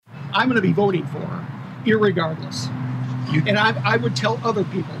I'm going to be voting for her, irregardless. And I would tell other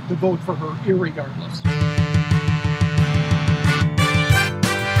people to vote for her, irregardless.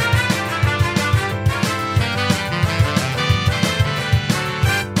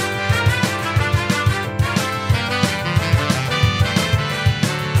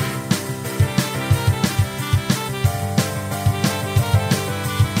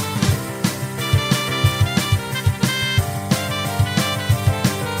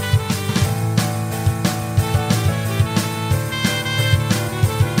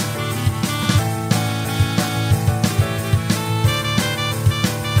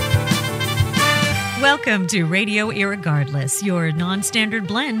 Welcome to Radio Irregardless, your non-standard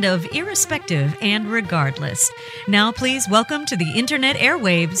blend of irrespective and regardless. Now, please welcome to the Internet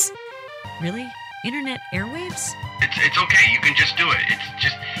airwaves. Really? Internet airwaves? It's okay. You can just do it. It's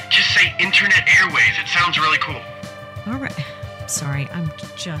just say Internet airwaves. It sounds really cool. All right. Sorry, I'm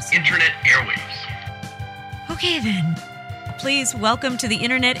just... Internet airwaves. Okay, then. Please welcome to the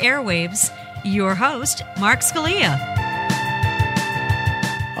Internet airwaves, your host, Mark Scalia.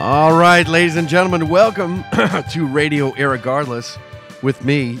 All right, ladies and gentlemen, welcome to Radio Irregardless with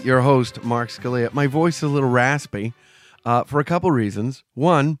me, your host, Mark Scalia. My voice is a little raspy for a couple reasons.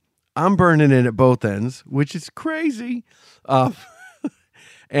 One, I'm burning it at both ends, which is crazy. And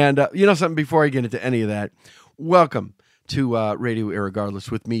you know something, before I get into any of that, welcome to Radio Irregardless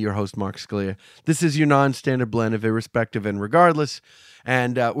with me, your host, Mark Scalia. This is your non-standard blend of irrespective and regardless.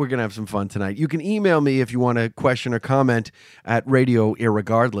 And we're going to have some fun tonight. You can email me if you want a question or comment at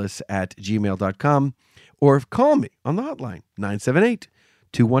radioirregardless@gmail.com, or call me on the hotline,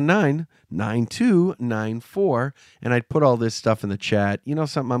 978-219-9294. And I'd put all this stuff in the chat. You know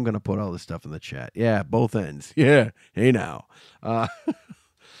something? I'm going to put all this stuff in the chat. Yeah, both ends. Yeah. Hey, now.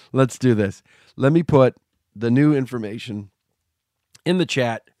 Let's do this. Let me put the new information in the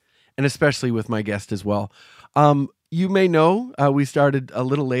chat, and especially with my guest as well. You may know we started a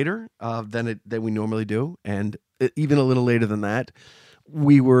little later than we normally do, and even a little later than that.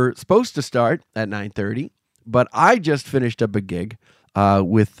 We were supposed to start at 9:30, but I just finished up a gig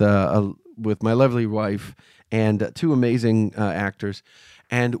with my lovely wife and two amazing actors,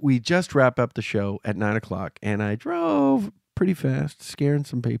 and we just wrapped up the show at 9 o'clock, and I drove pretty fast, scaring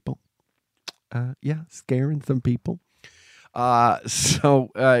some people. Scaring some people. So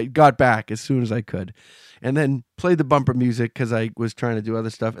got back as soon as I could, and then played the bumper music because I was trying to do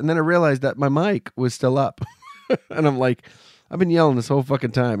other stuff. And then I realized that my mic was still up. And I'm like, I've been yelling this whole fucking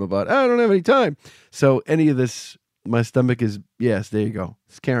time about, I don't have any time. So any of this, my stomach is, yes, there you go.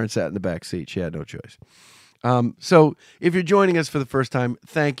 Karen sat in the back seat. She had no choice. So if you're joining us for the first time,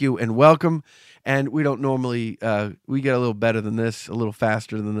 thank you and welcome. And we don't normally, we get a little better than this, a little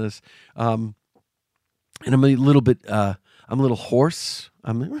faster than this. And I'm a little bit, I'm a little hoarse.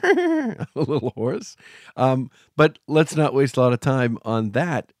 I'm a little hoarse. But let's not waste a lot of time on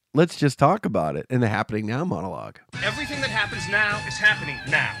that. Let's just talk about it in the Happening Now monologue. Everything that happens now is happening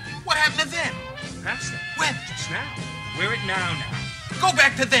now. What happened to then? That's it. When? Just now. We're at now. Go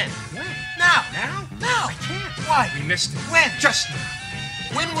back to then. When? Now. Now? Now. I can't. Why? We missed it. When? Just now.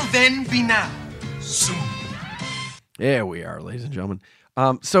 When will then be now? Soon. There we are, ladies and gentlemen.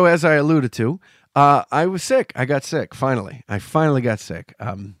 So as I alluded to, I was sick. I got sick, finally. I finally got sick.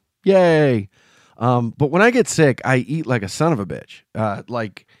 Yay. But when I get sick, I eat like a son of a bitch.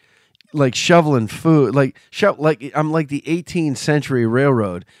 Like shoveling food. Like I'm like the 18th century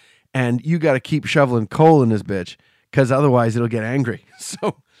railroad, and you got to keep shoveling coal in this bitch, because otherwise it'll get angry.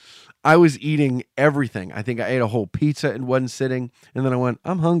 So I was eating everything. I think I ate a whole pizza in one sitting, and then I went,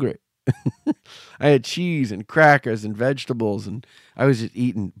 I'm hungry. I had cheese and crackers and vegetables, and I was just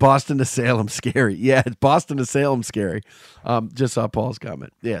eating. Boston to Salem, scary. Yeah, Boston to Salem, scary. Just saw Paul's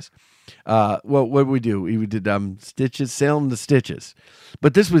comment. Yes. Well, what did we do? We did Stitches, Salem to Stitches.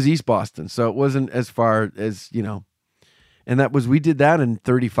 But this was East Boston, so it wasn't as far as, you know. And we did that in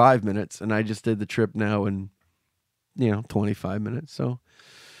 35 minutes, and I just did the trip now in, 25 minutes. So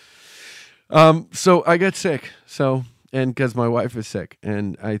I got sick. And because my wife is sick.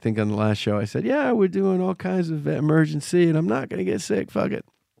 And I think on the last show I said, yeah, we're doing all kinds of emergency and I'm not going to get sick. Fuck it.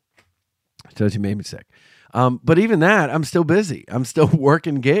 So she made me sick. But even that, I'm still busy. I'm still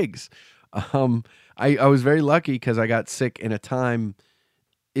working gigs. I was very lucky because I got sick in a time,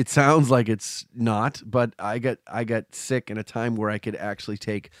 it sounds like it's not, but I got sick in a time where I could actually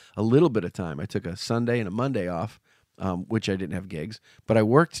take a little bit of time. I took a Sunday and a Monday off, which I didn't have gigs. But I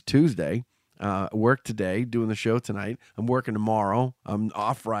worked Tuesday. Work today, doing the show tonight. I'm working tomorrow. I'm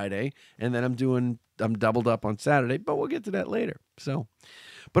off Friday, and then I'm doubled up on Saturday, but we'll get to that later.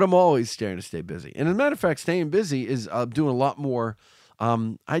 But I'm always trying to stay busy. And as a matter of fact, staying busy is doing a lot more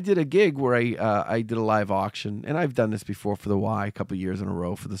I did a gig where I did a live auction, and I've done this before for the Y a couple of years in a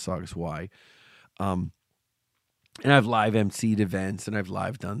row for the Saugus Y. And I've live emceed events, and I've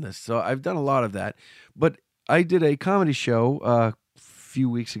live done this. So I've done a lot of that. But I did a comedy show a few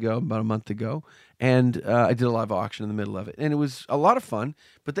weeks ago, about a month ago, and I did a live auction in the middle of it. And it was a lot of fun,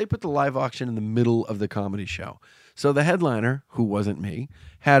 but they put the live auction in the middle of the comedy show. So the headliner, who wasn't me,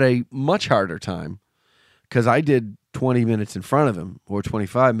 had a much harder time because I did 20 minutes in front of him or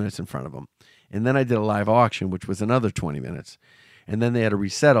 25 minutes in front of him. And then I did a live auction, which was another 20 minutes. And then they had to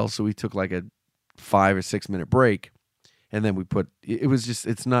resettle, so we took like a 5 or 6 minute break, and then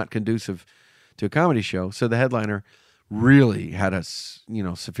it's not conducive to a comedy show. So the headliner really had a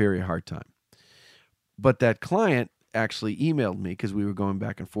severe hard time. But that client actually emailed me because we were going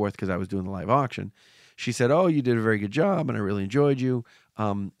back and forth because I was doing the live auction. She said, "Oh, you did a very good job, and I really enjoyed you.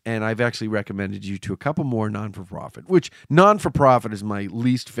 And I've actually recommended you to a couple more non-for-profit," which non-for-profit is my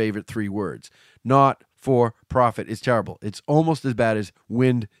least favorite 3 words. Not for profit is terrible. It's almost as bad as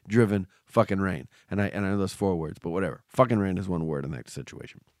wind-driven fucking rain. And I know those 4 words, but whatever. Fucking rain is 1 word in that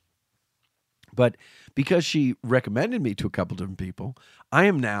situation. But because she recommended me to a couple different people, I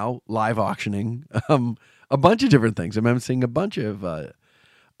am now live auctioning a bunch of different things. I'm seeing a bunch of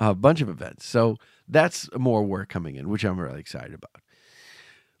events. So that's more work coming in, which I'm really excited about.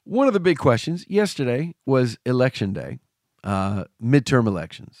 One of the big questions yesterday was election day, midterm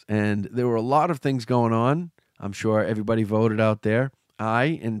elections. And there were a lot of things going on. I'm sure everybody voted out there.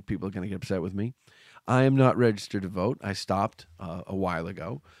 And people are going to get upset with me, I am not registered to vote. I stopped a while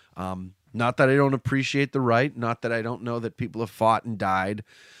ago. Not that I don't appreciate the right, not that I don't know that people have fought and died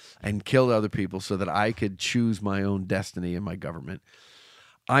and killed other people so that I could choose my own destiny in my government.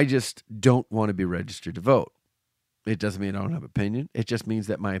 I just don't want to be registered to vote. It doesn't mean I don't have opinion. It just means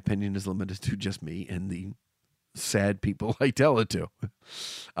that my opinion is limited to just me and the sad people I tell it to,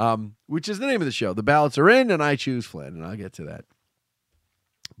 which is the name of the show. The ballots are in, and I choose Flynn, and I'll get to that.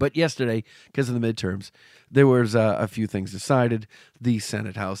 But yesterday, because of the midterms, there was a few things decided. The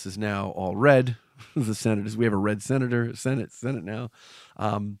Senate House is now all red. The Senate we have a red Senate now.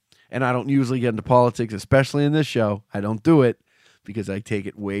 And I don't usually get into politics, especially in this show. I don't do it because I take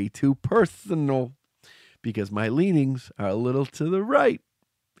it way too personal because my leanings are a little to the right.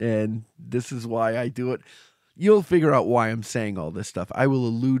 And this is why I do it. You'll figure out why I'm saying all this stuff. I will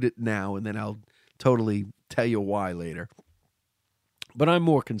allude it now, and then I'll totally tell you why later. But I'm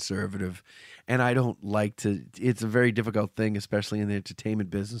more conservative, and I don't like to. It's a very difficult thing, especially in the entertainment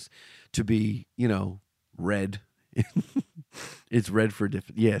business, to be, red. It's red for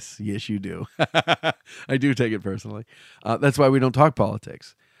different. Yes, you do. I do take it personally. That's why we don't talk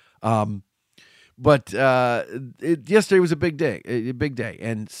politics. But yesterday was a big day,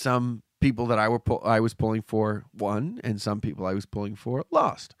 and some people that I was pulling for won, and some people I was pulling for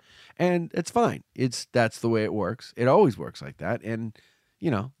lost, and it's fine. That's the way it works. It always works like that, and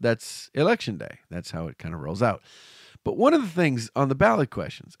that's election day. That's how it kind of rolls out. But one of the things on the ballot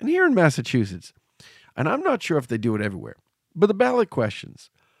questions, and here in Massachusetts, and I'm not sure if they do it everywhere, but the ballot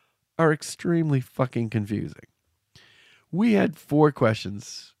questions are extremely fucking confusing. We had 4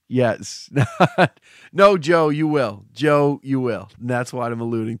 questions. Yes. No, Joe, you will. And that's what I'm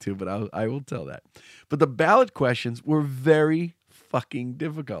alluding to, but I will tell that. But the ballot questions were very fucking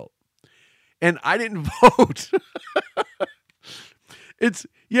difficult. And I didn't vote. If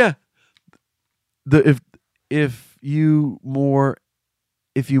you more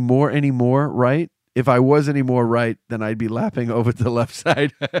any more right, if I was any more right, then I'd be lapping over to the left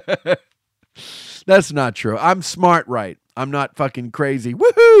side. That's not true. I'm smart right. I'm not fucking crazy.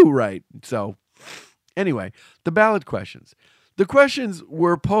 Woohoo! Right. So, anyway, the ballot questions. The questions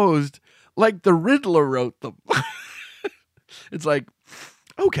were posed like the Riddler wrote them. It's like,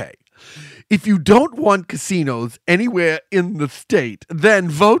 okay, if you don't want casinos anywhere in the state, then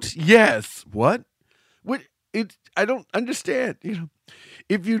vote yes. What? I don't understand.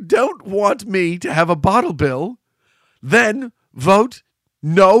 If you don't want me to have a bottle bill, then vote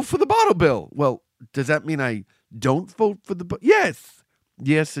no for the bottle bill. Well, does that mean I don't vote for the yes?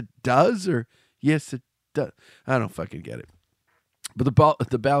 Yes, it does, or yes, it does. I don't fucking get it. But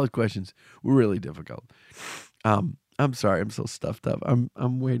the ballot questions were really difficult. I'm sorry, I'm so stuffed up.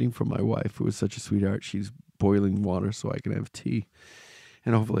 I'm waiting for my wife, who is such a sweetheart. She's boiling water so I can have tea,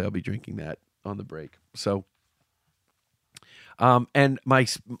 and hopefully I'll be drinking that on the break. So, and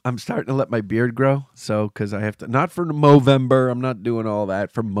I'm starting to let my beard grow. So, because I have to, not for Movember. I'm not doing all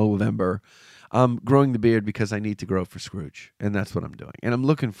that for Movember. I'm growing the beard because I need to grow for Scrooge, and that's what I'm doing. And I'm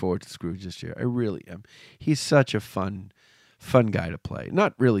looking forward to Scrooge this year. I really am. He's such a fun fun guy to play.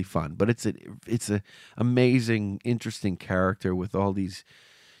 Not really fun, but it's a amazing, interesting character with all these,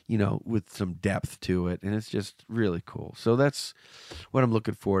 with some depth to it, and it's just really cool. So that's what I'm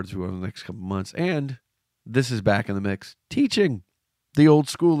looking forward to over the next couple months. And this is back in the mix. Teaching. The old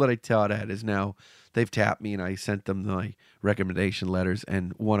school that I taught at is now, they've tapped me, and I sent them my recommendation letters,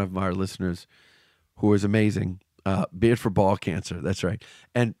 and one of our listeners, who is amazing, bid for ball cancer. That's right.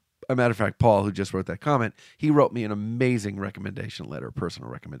 And a matter of fact, Paul, who just wrote that comment, he wrote me an amazing recommendation letter, personal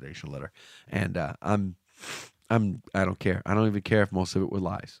recommendation letter. And I don't care. I don't even care if most of it were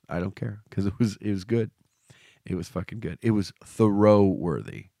lies. I don't care, because it was good. It was fucking good. It was throw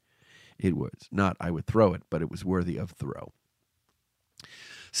worthy. It was not I would throw it, but it was worthy of throw.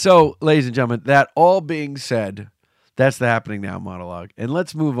 So, ladies and gentlemen, that all being said, that's the Happening Now monologue. And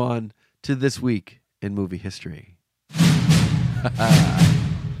let's move on to this week in movie history. You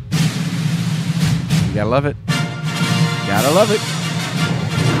gotta love it. Gotta love it.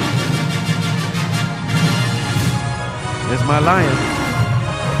 There's my lion.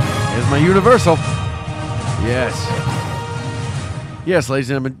 There's my universal. Yes, ladies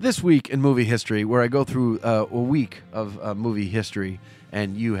and gentlemen, this week in movie history, where I go through a week of movie history,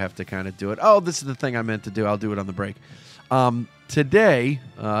 and you have to kind of do it. Oh, this is the thing I meant to do. I'll do it on the break. Today,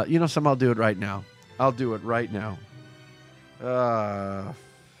 something, I'll do it right now. I'll do it right now.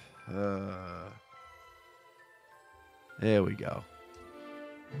 There we go.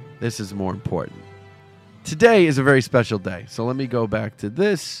 This is more important. Today is a very special day. So let me go back to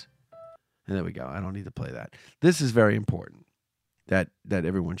this. And there we go. I don't need to play that. This is very important. That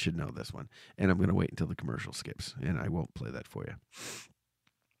everyone should know this one. And I'm going to wait until the commercial skips. And I won't play that for you.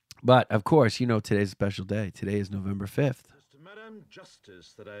 But, of course, today's a special day. Today is November 5th. To Madame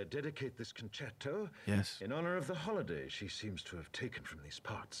Justice that I dedicate this concerto. Yes. In honor of the holiday she seems to have taken from these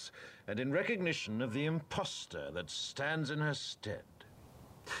parts, and in recognition of the impostor that stands in her stead.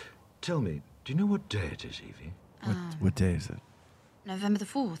 Tell me, do you know what day it is, Evie? What day is it? November the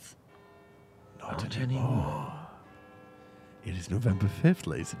 4th. Not anymore. It is November 5th,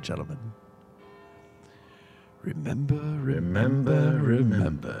 ladies and gentlemen. Remember,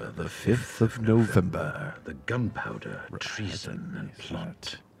 the 5th of November. The gunpowder, treason, and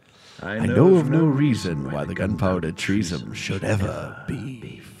plot. I know of no reason why the gunpowder treason should ever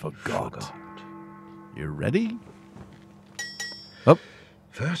be forgot. You ready? Oh.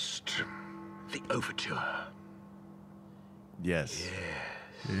 First, the overture. Yes.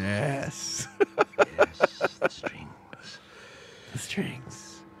 Yes, the strings. The strings.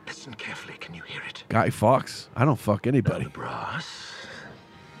 Listen carefully, can you hear it? Guy Fawkes. I don't fuck anybody. The brass.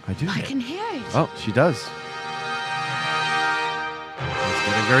 I do. I can hear it. Oh, she does. It's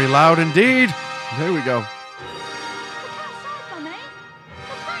getting very loud indeed. There we go. Look outside, Mummy.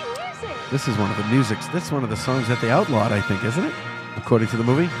 They're playing music. This is one of the musics. That's one of the songs that they outlawed, I think, isn't it? According to the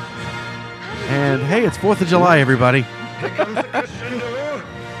movie. And hey, it's 4th of July, everybody. Here comes the crescendo.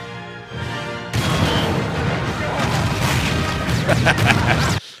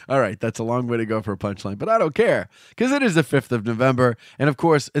 All right, that's a long way to go for a punchline, but I don't care, because it is the 5th of November, and of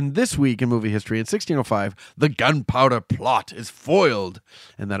course, in this week in movie history, in 1605, the gunpowder plot is foiled,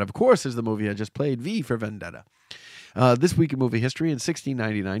 and that, of course, is the movie I just played, V for Vendetta. This week in movie history, in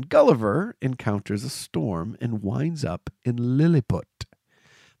 1699, Gulliver encounters a storm and winds up in Lilliput.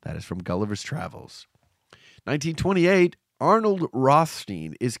 That is from Gulliver's Travels. 1928, Arnold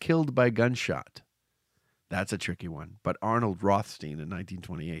Rothstein is killed by gunshot. That's a tricky one. But Arnold Rothstein in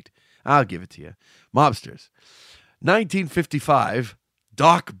 1928. I'll give it to you. Mobsters. 1955,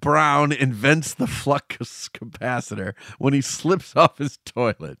 Doc Brown invents the flux capacitor when he slips off his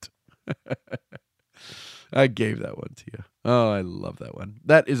toilet. I gave that one to you. Oh, I love that one.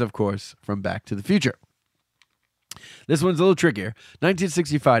 That is, of course, from Back to the Future. This one's a little trickier.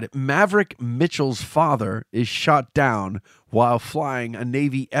 1965, Maverick Mitchell's father is shot down while flying a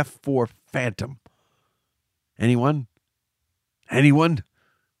Navy F-4 Phantom. Anyone?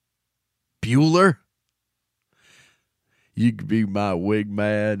 Bueller? You can be my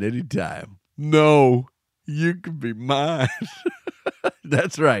wingman anytime. No, you can be mine.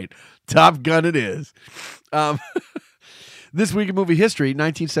 That's right. Top Gun it is. This week in movie history,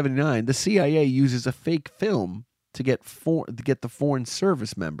 1979, the CIA uses a fake film to get the foreign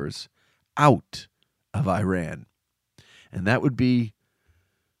service members out of Iran. And that would be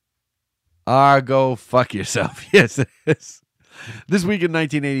go fuck yourself. Yes, it is. This week in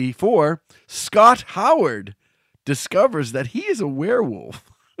 1984, Scott Howard discovers that he is a werewolf.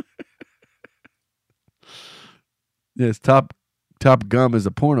 Yes, Top Gum is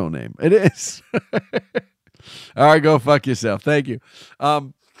a porno name. It is. Go fuck yourself. Thank you.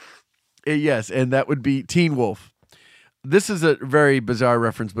 Yes, and that would be Teen Wolf. this is a very bizarre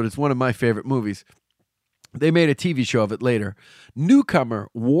reference, but it's one of my favorite movies. They made a TV show of it later. Newcomer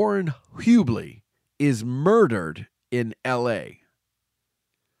Warren Hubley is murdered in L.A.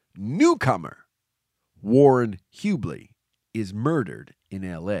 Newcomer Warren Hubley is murdered in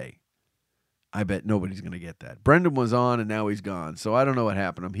L.A. I bet nobody's going to get that. Brendan was on, and now he's gone, so I don't know what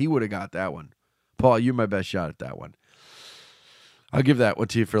happened to him. He would have got that one. Paul, you're my best shot at that one. I'll give that one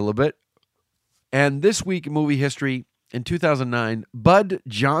to you for a little bit. And this week in movie history, in 2009, Bud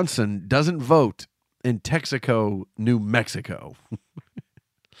Johnson doesn't vote in Texaco, New Mexico.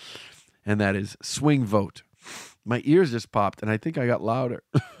 And that is swing vote. My ears just popped, and I think I got louder.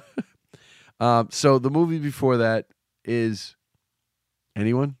 So the movie before that is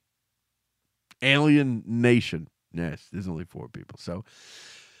anyone? Alien Nation. Yes, there's only 4 people. So,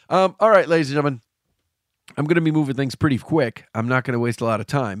 all right, ladies and gentlemen, I'm going to be moving things pretty quick. I'm not going to waste a lot of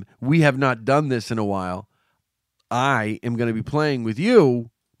time. We have not done this in a while. I am going to be playing with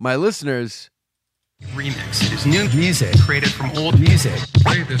you, my listeners. Remix. It is new music created from old music.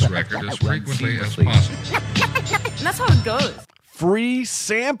 Play this record as frequently as possible. And that's how it goes. Free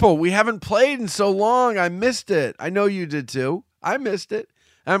sample. We haven't played in so long. I missed it. I know you did too. I missed it.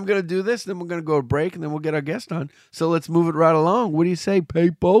 I'm going to do this, then we're going to go to break, and then we'll get our guest on. So let's move it right along. What do you say,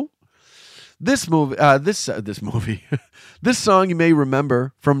 people? This movie, this movie, this song you may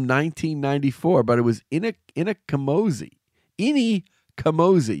remember from 1994, but it was Ina Kamosi. Ini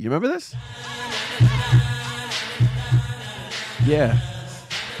Kamosi. You remember this? Yeah.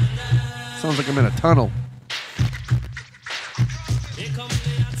 Sounds like I'm in a tunnel.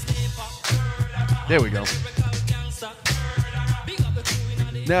 There we go.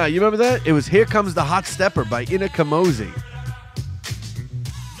 Now, you remember that? It was Here Comes the Hot Stepper by Ina Kamosi.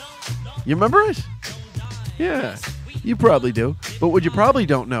 You remember it? Yeah, you probably do. But what you probably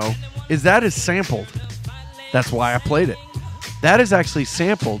don't know is that is sampled. That's why I played it. That is actually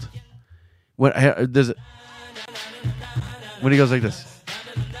sampled. When he goes like this.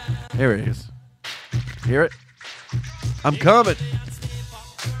 Here it is. Hear it? I'm coming.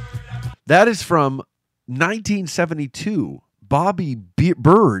 That is from 1972. Bobby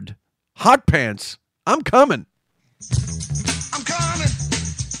Bird, Hot Pants, I'm coming. I'm coming.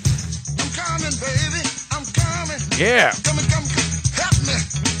 I'm coming, baby. I'm coming. Yeah. Come, help me.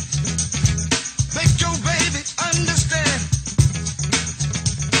 Make your baby understand.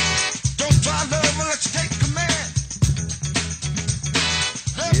 Don't try love unless you take command.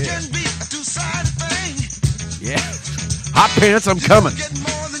 Love can be a two-sided thing. Yeah. Hot Pants, I'm coming. Get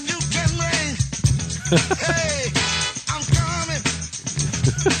more than you can bring. Hey.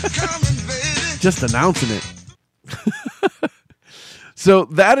 Coming, baby. Just announcing it. So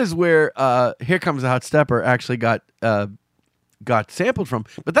that is where Here Comes the Hot Stepper actually got sampled from.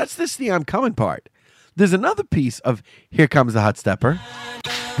 But that's the I'm coming part. There's another piece of Here Comes the Hot Stepper.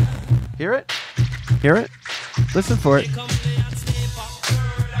 Hear it? Hear it? Listen for it.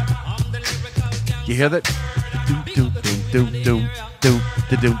 You hear that?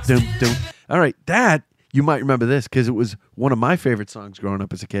 All right, that you might remember this because it was one of my favorite songs growing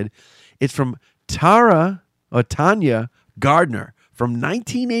up as a kid. It's from Tanya Gardner from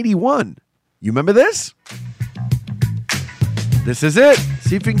 1981. You remember this? This is it.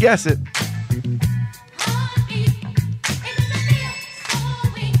 See if you can guess it.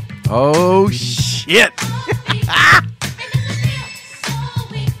 Oh, shit.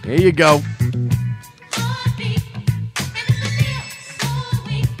 Here you go.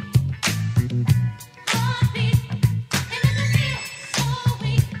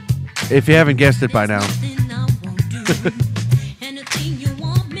 If you haven't guessed it by now.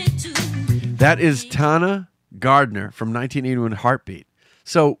 That is Tana Gardner from 1981 Heartbeat.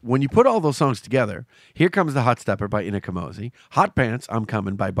 So when you put all those songs together, Here Comes the Hot Stepper by Ina Kamosi, Hot Pants, I'm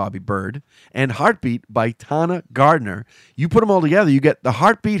Coming by Bobby Bird, and Heartbeat by Tana Gardner. You put them all together, you get the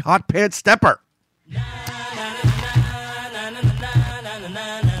Heartbeat Hot Pants Stepper.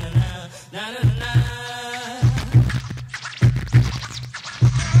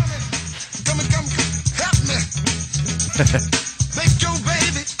 Make your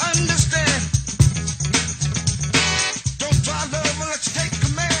baby understand. Don't try love unless you take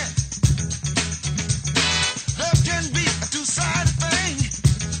command. Love can be a two-sided thing.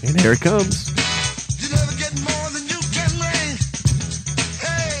 And here it comes. You never get more than you can bring.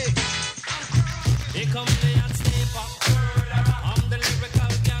 Hey. Here comes the hot stepper. I'm the lyrical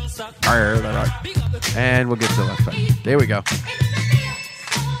gangster. And we'll get to the last part. There we go.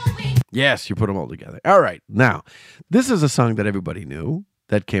 Yes, you put them all together. All right. Now, this is a song that everybody knew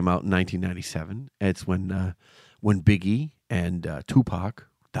that came out in 1997. It's when Biggie and Tupac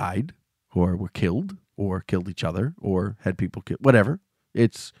died or were killed. or killed each other or had people killed, whatever.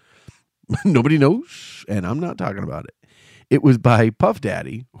 It's nobody knows, and I'm not talking about it. It was by Puff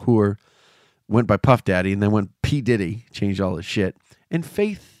Daddy, went by Puff Daddy, and then went P. Diddy, changed all his shit. And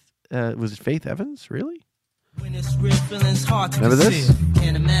Faith, was it Faith Evans? Really? When it's real, feeling's hard to Remember this? conceal.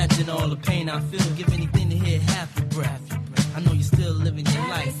 Can't imagine all the pain I feel. Give anything to hear half your breath. I know you're still living your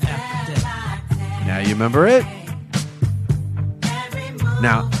life after death. Now you remember it?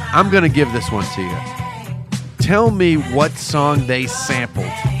 Now, I'm going to give this one to you. Tell me what song they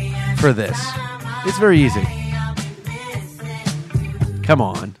sampled for this. It's very easy. Come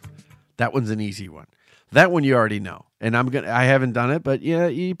on. That one's an easy one. That one you already know. And I haven't done it, but yeah,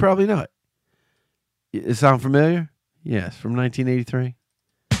 you probably know it. It sound familiar? Yes, from 1983.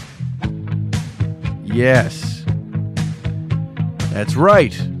 Yes. That's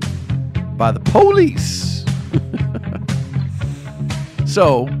right. By the Police.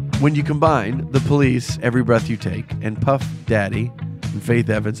 So, when you combine the Police, Every Breath You Take, and Puff Daddy and Faith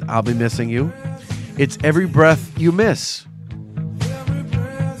Evans, I'll Be Missing You, it's Every Breath You Miss.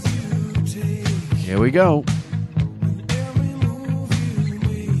 Here we go.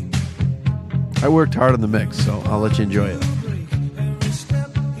 I worked hard on the mix, so I'll let you enjoy it.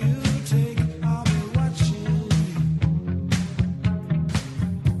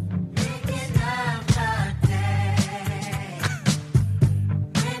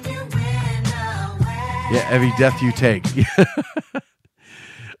 Yeah, every death you take.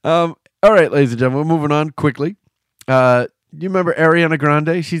 All right, ladies and gentlemen, we're moving on quickly. You remember Ariana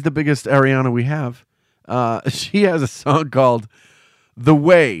Grande? She's the biggest Ariana we have. She has a song called The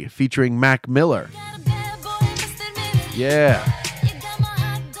Way featuring Mac Miller. Yeah.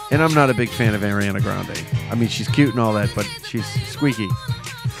 And I'm not a big fan of Ariana Grande. I mean, she's cute and all that, but she's squeaky.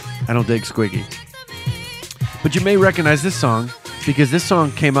 I don't dig squeaky. But you may recognize this song because this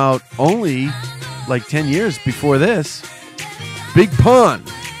song came out only like 10 years before this. Big Pun,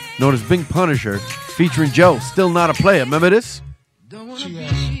 known as Big Punisher, featuring Joe, Still Not a Player. Remember this?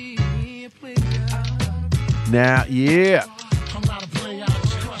 Now, yeah.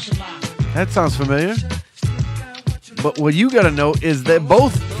 That sounds familiar. But what you got to know is they're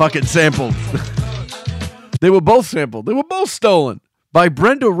both fucking sampled. They were both sampled. They were both stolen by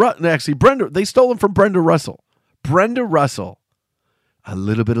Brenda Russell. Actually, they stole them from Brenda Russell. Brenda Russell. A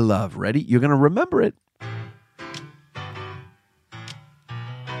Little Bit of Love. Ready? You're going to remember it.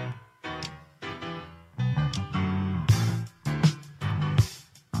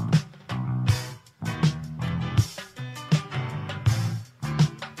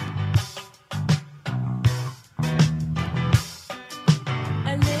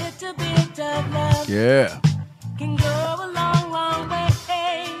 Yeah. Can go a long, long way.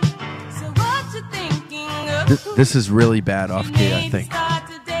 So what you thinking of? This is really bad off key, I think.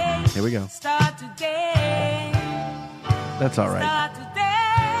 Here we go. Start today. That's all right. Start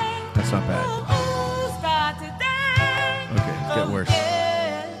today. That's not bad. Ooh, start today. Okay, it's getting worse.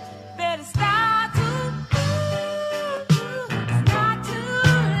 Yeah. Better start not too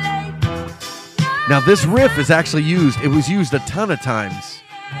late. Now, this riff is actually used. It was used a ton of times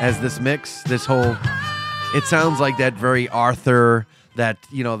as this mix. This whole, it sounds like that very Arthur, that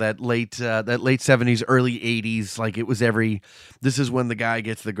late 70s, early 80s. Like it was this is when the guy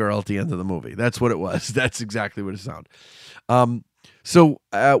gets the girl at the end of the movie. That's what it was. That's exactly what it sounded. So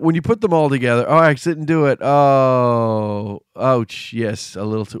when you put them all together, I didn't do it. Oh, ouch. Yes, a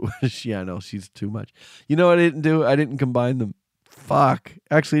little too much. Yeah, no, she's too much. You know what I didn't do? I didn't combine them. Fuck.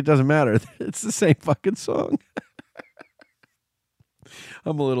 Actually, it doesn't matter. It's the same fucking song.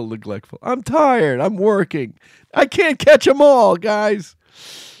 I'm a little neglectful. I'm tired. I'm working. I can't catch them all, guys.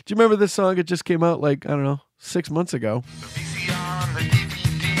 Do you remember this song? It just came out 6 months ago.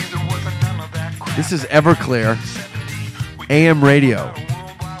 This is Everclear, AM radio.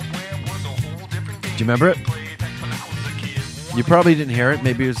 Do you remember it? You probably didn't hear it.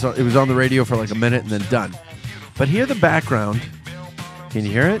 Maybe it was on the radio for like a minute and then done. But hear the background. Can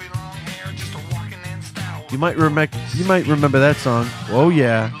you hear it? You might remember that song. Oh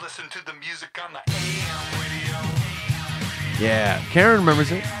yeah. Yeah, Karen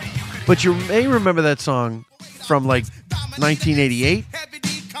remembers it. But you may remember that song from like 1988.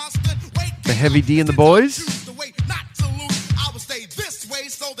 The Heavy D and the Boys.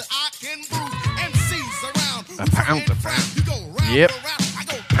 A pound for pound. Yep.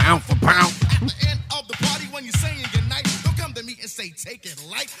 Pound for pound.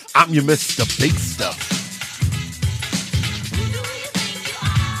 I'm your Mr. Big Stuff.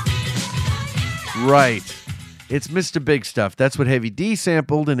 Right. It's Mr. Big Stuff. That's what Heavy D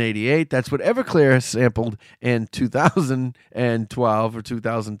sampled in 88. That's what Everclear sampled in 2012 or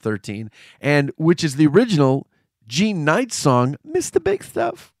 2013, and which is the original Gene Knight song, Mr. Big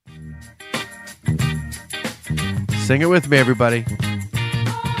Stuff. Sing it with me, everybody.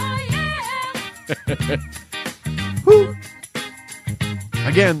 Woo.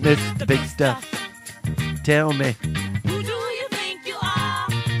 Again, Mr. Big Stuff. Tell me. Who do you think you are,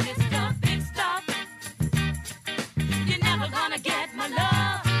 Mr. Big Stuff? You're never gonna get my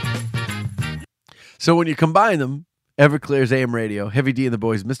love. So when you combine them, Everclear's AM Radio, Heavy D and the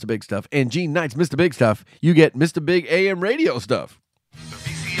Boys, Mr. Big Stuff, and Gene Knight's Mr. Big Stuff, you get Mr. Big AM Radio stuff.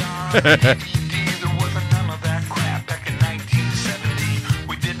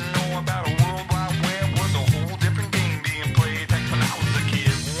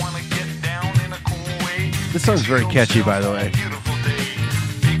 This song's very catchy, by the way.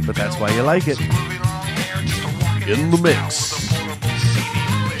 But that's why you like it. In the mix.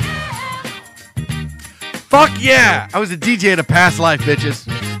 Fuck yeah! I was a DJ in a past life, bitches.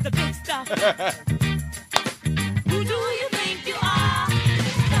 Mr. Big Stuff. Who do you think you are,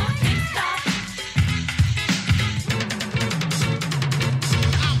 Mr. Big Stuff?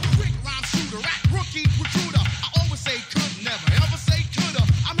 I'm a quick rhyme shooter, rap rookie recruiter. I always say could, never ever say coulda.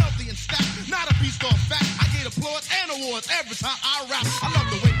 I'm healthy and stacked, not a beast or fat. I get applause and awards every time I rap. I love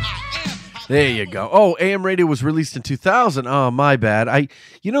the way I am. There you go. Oh, AM Radio was released in 2000. Oh, my bad.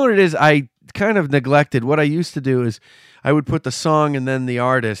 You know what it is? I kind of neglected. What I used to do is I would put the song and then the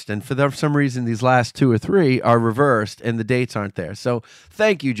artist, and for some reason these last two or three are reversed and the dates aren't there. So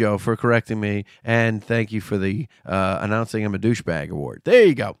thank you, Joe, for correcting me, and thank you for the announcing I'm a douchebag award. There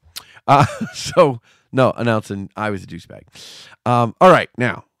you go. Announcing I was a douchebag. All right,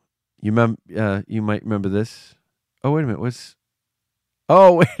 now you might remember this. Oh, wait a minute. Wait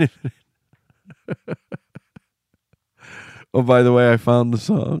a minute. Oh, by the way, I found the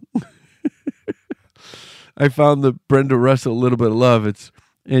song. I found the Brenda Russell, A Little Bit of Love. It's,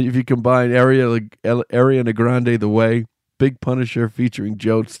 and if you combine Ariana Grande, The Way, Big Punisher featuring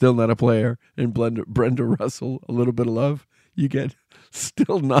Joe, Still Not a Player, and Brenda Russell, A Little Bit of Love, you get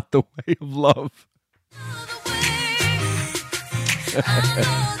Still Not the Way of Love.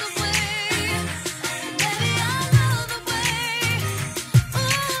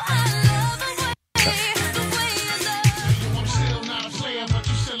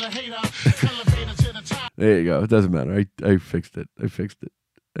 There you go. It doesn't matter. I fixed it. I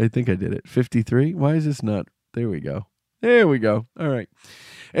think I did it. 53? Why is this not? There we go. All right.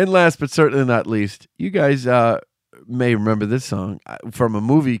 And last but certainly not least, you guys may remember this song from a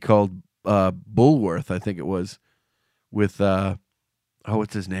movie called Bulworth, I think it was, with,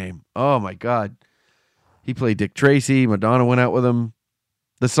 what's his name? Oh, my God. He played Dick Tracy. Madonna went out with him.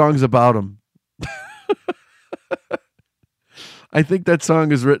 The song's about him. I think that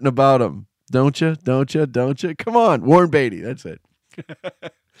song is written about him. Don't you? Come on. Warren Beatty. That's it.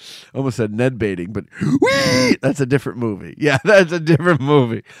 Almost said Ned Baiting, but whee! That's a different movie. Yeah, that's a different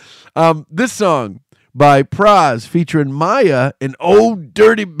movie. This song by Praz featuring Maya, an old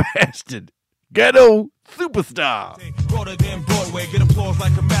dirty bastard. Ghetto superstar.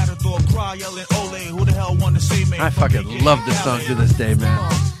 I fucking love this song to this day,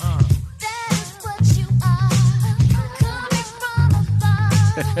 man.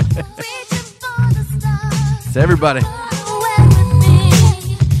 It's everybody.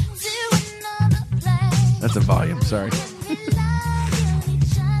 That's a volume, sorry.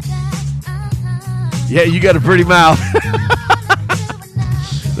 Yeah, you got a pretty mouth.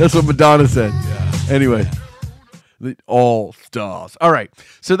 That's what Madonna said. Yeah. Anyway, the all stars. All right,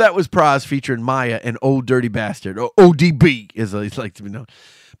 so that was Praz featuring Maya, an old dirty bastard, or ODB, as he likes to be known.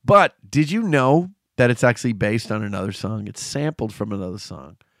 But did you know that it's actually based on another song? It's sampled from another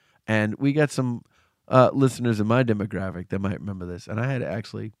song. And we got some listeners in my demographic that might remember this. And I had to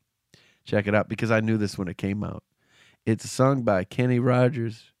actually check it out because I knew this when it came out. It's a song by Kenny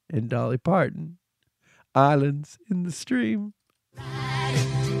Rogers and Dolly Parton, Islands in the Stream.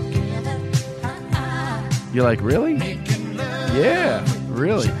 You're like, really? Yeah,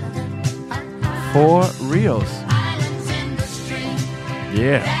 really. For reals.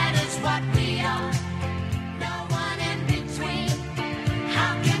 Yeah.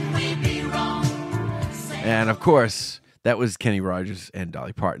 And of course, that was Kenny Rogers and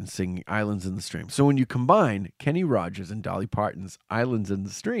Dolly Parton singing Islands in the Stream. So when you combine Kenny Rogers and Dolly Parton's Islands in the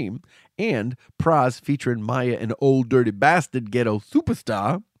Stream and Praz featuring Maya, an old dirty bastard ghetto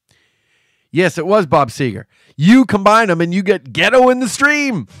superstar, yes, it was Bob Seger. You combine them and you get Ghetto in the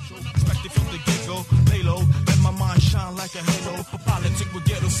Stream.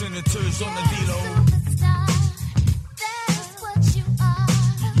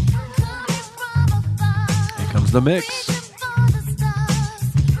 was the mix.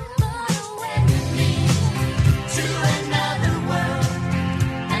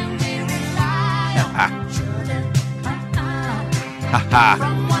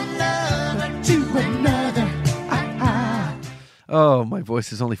 Oh, my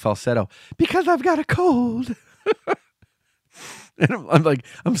voice is only falsetto because I've got a cold. And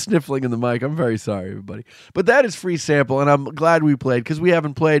I'm sniffling in the mic. I'm very sorry, everybody. But that is free sample, and I'm glad we played because we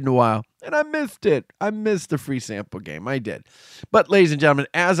haven't played in a while. And I missed it. I missed the free sample game. I did. But, ladies and gentlemen,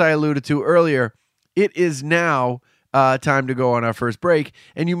 as I alluded to earlier, it is now time to go on our first break.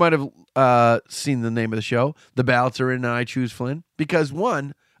 And you might have seen the name of the show. The ballots are in, and I choose Flynn. Because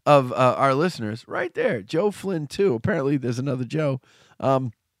one of our listeners, right there, Joe Flynn, too. Apparently, there's another Joe.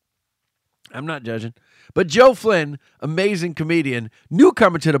 I'm not judging. But Joe Flynn, amazing comedian,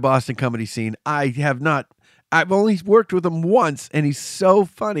 newcomer to the Boston comedy scene. I've only worked with him once, and he's so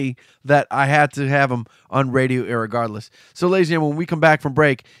funny that I had to have him on Radio Irregardless. So, ladies and gentlemen, when we come back from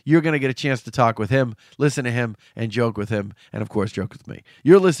break, you're going to get a chance to talk with him, listen to him, and joke with him, and, of course, joke with me.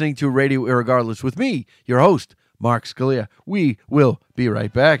 You're listening to Radio Irregardless with me, your host, Mark Scalia. We will be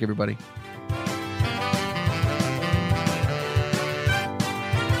right back, everybody.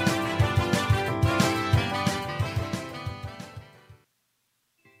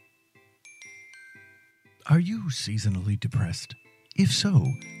 Are you seasonally depressed? If so,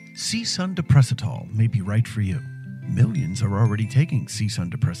 C-Sun Depressitol may be right for you. Millions are already taking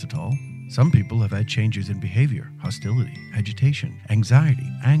C-Sun Depressitol. Some people have had changes in behavior, hostility, agitation, anxiety,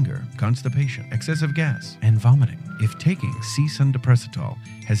 anger, constipation, excessive gas, and vomiting. If taking C-Sun Depressitol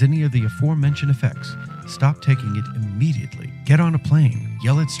has any of the aforementioned effects, stop taking it immediately. Get on a plane,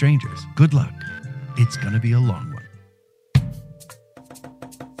 yell at strangers. Good luck. It's going to be a long one.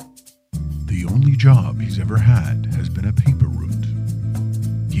 The only job he's ever had has been a paper route.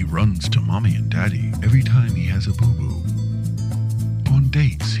 He runs to mommy and daddy every time he has a boo-boo. On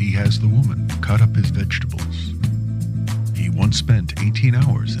dates, he has the woman cut up his vegetables. He once spent 18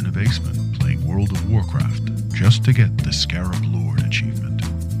 hours in a basement playing World of Warcraft just to get the Scarab Lord achievement.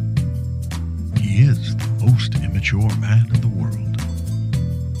 He is the most immature man in the world.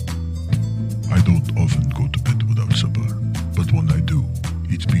 I don't often go to bed without supper, but when I do,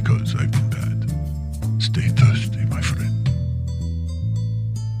 it's because I've been bad. Stay thirsty, my friend.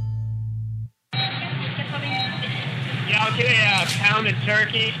 Yeah, I'll get a pound of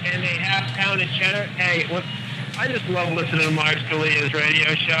turkey and a half-pound of cheddar. Hey, look, I just love listening to Mark Scalia's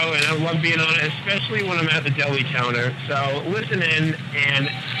radio show, and I love being on it, especially when I'm at the deli counter. So listen in and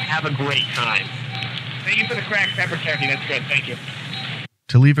have a great time. Thank you for the cracked pepper turkey. That's good. Thank you.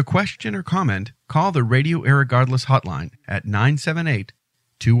 To leave a question or comment, call the Radio Irregardless hotline at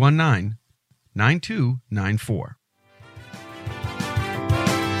 978-219-9294.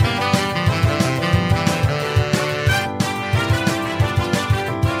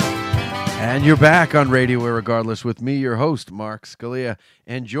 And you're back on Radio Irregardless with me, your host, Mark Scalia.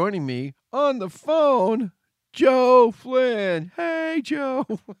 And joining me on the phone, Joe Flynn. Hey, Joe.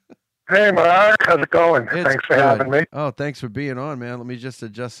 Hey, Mark. How's it going? Thanks for having me. Oh, thanks for being on, man. Let me just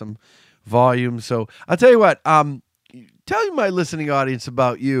adjust some volume. So I'll tell you what, tell my listening audience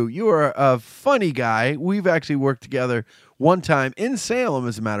about you. You are a funny guy. We've actually worked together one time in Salem,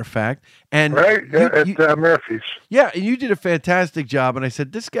 as a matter of fact. And right, yeah, at Murphy's. Yeah, and you did a fantastic job. And I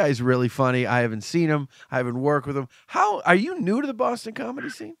said, this guy's really funny. I haven't seen him. I haven't worked with him. How are you new to the Boston comedy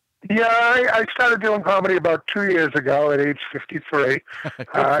scene? Yeah, I started doing comedy about 2 years ago at age 53.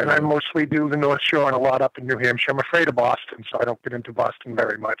 And I mostly do the North Shore and a lot up in New Hampshire. I'm afraid of Boston, so I don't get into Boston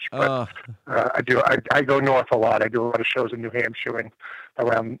very much. But I go north a lot. I do a lot of shows in New Hampshire and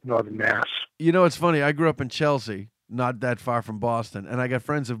around northern Mass. You know, it's funny. I grew up in Chelsea, not that far from Boston. And I got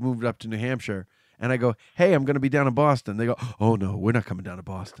friends who've moved up to New Hampshire. And I go, hey, I'm going to be down in Boston. They go, oh, no, we're not coming down to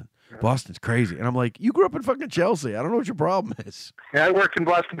Boston. Boston's crazy. And I'm like, you grew up in fucking Chelsea. I don't know what your problem is. Yeah, I worked in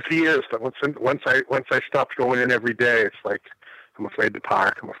Boston for years. But once I stopped going in every day, it's like I'm afraid to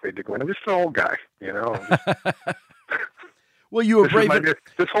park. I'm afraid to go in. I'm just an old guy, you know. Well, you were brave.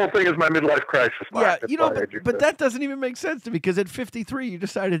 This whole thing is my midlife crisis. Mark. Yeah, you know, but that doesn't even make sense to me because at 53, you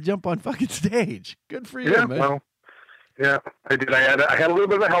decided to jump on fucking stage. Good for you, man. Well, yeah, I did. I had a little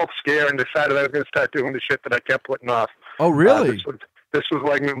bit of a health scare and decided I was going to start doing the shit that I kept putting off. Oh, really? This was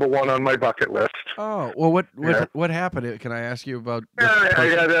like number one on my bucket list. Oh, well, what happened? Can I ask you about? Yeah, I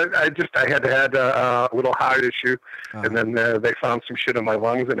had a little heart issue, and then they found some shit in my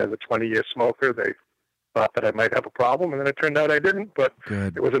lungs. And as a 20-year smoker, they thought that I might have a problem, and then it turned out I didn't. But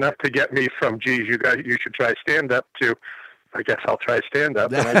it was enough to get me from, geez, you should try stand up to, I guess I'll try stand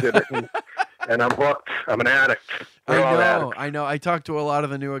up, and I did it. and I'm hooked. I'm an addict. I know. I talk to a lot of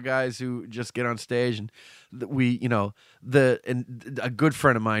the newer guys who just get on stage, and a good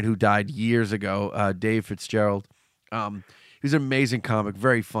friend of mine who died years ago, Dave Fitzgerald. He's an amazing comic,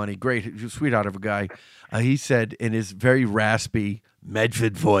 very funny, great, sweetheart of a guy. He said in his very raspy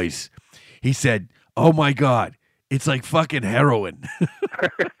Medford voice, he said, "Oh my God, it's like fucking heroin."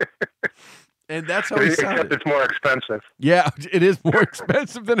 And that's how he sounded. Except it's more expensive. Yeah, it is more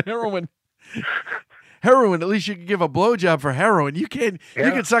expensive than heroin. Heroin, at least you can give a blowjob for heroin. You can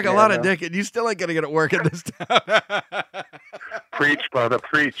suck a lot of dick, and you still ain't gonna get it working this town. Preach, brother,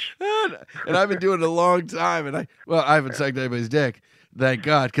 preach. And I've been doing it a long time, and I haven't sucked anybody's dick, thank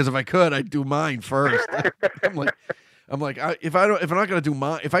God. Because if I could, I'd do mine first. I'm like, if I'm not gonna do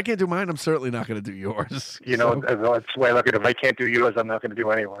mine, if I can't do mine, I'm certainly not gonna do yours. That's the way I look at it. If I can't do yours, I'm not gonna do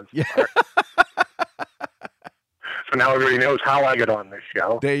anyone's. Yeah. So now everybody knows how I get on this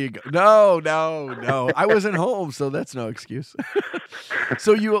show. There you go. No. I wasn't home, so that's no excuse.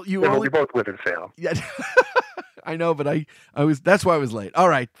 So we both live in Salem. Yeah. I know, but I was. That's why I was late. All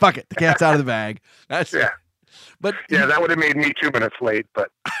right, fuck it. The cat's out of the bag. That's But that would have made me 2 minutes late,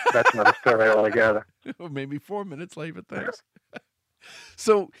 but that's another story altogether. Maybe 4 minutes late, but thanks.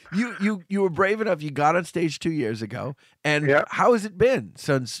 So you were brave enough. You got on stage 2 years ago, and how has it been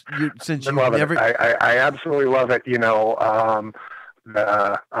since you never? I absolutely love it.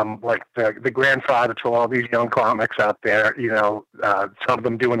 I'm like the grandfather to all these young comics out there. Some of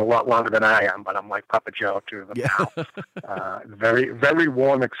them doing a lot longer than I am, but I'm like Papa Joe to them now. Very, very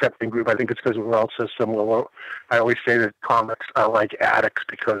warm, accepting group. I think it's because we're all so similar. I always say that comics are like addicts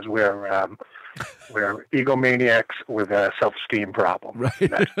because we're egomaniacs with a self-esteem problem. Right.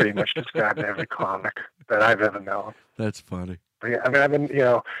 That's pretty much described every comic that I've ever known. That's funny. Yeah, I mean, I've been,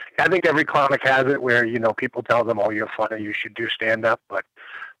 I think every comic has it where, people tell them, "Oh, you're funny, you should do stand-up." But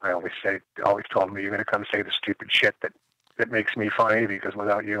I always told me, "You're going to come say the stupid shit that makes me funny, because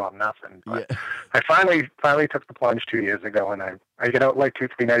without you, I'm nothing." But I finally took the plunge 2 years ago, and I get out like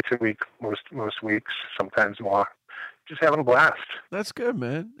 2-3 nights a week, most weeks, sometimes more. Just having a blast. That's good,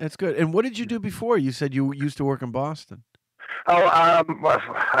 man. That's good. And what did you do before? You said you used to work in Boston. Oh,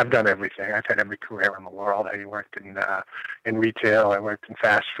 I've done everything. I've had every career in the world. I worked in retail. I worked in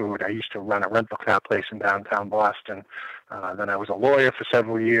fast food. I used to run a rental car place in downtown Boston. Then I was a lawyer for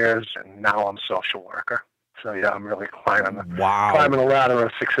several years, and now I'm a social worker. So yeah, I'm really climbing the ladder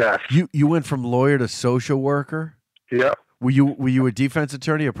of success. You went from lawyer to social worker? Yeah. Were you a defense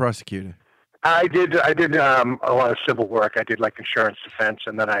attorney or prosecutor? I did a lot of civil work. I did like insurance defense,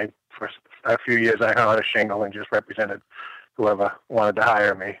 and then for a few years I hung on a shingle and just represented whoever wanted to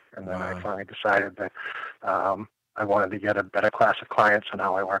hire me. And then I finally decided that I wanted to get a better class of clients, and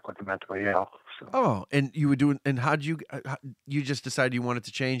now I work with the mentally ill. So. Oh, and you were doing, and how did you just decided you wanted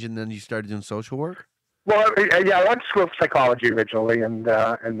to change, and then you started doing social work? Well, I went to school for psychology originally, and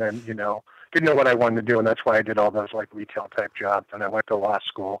then didn't know what I wanted to do, and that's why I did all those like retail type jobs. And I went to law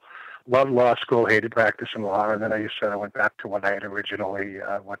school. Loved law school, hated practicing law, and then I went back to what I had originally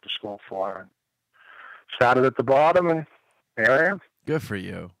went to school for, and started at the bottom, and there I am. Good for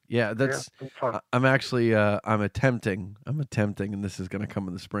you. Yeah, that's. I'm actually. I'm attempting, and this is going to come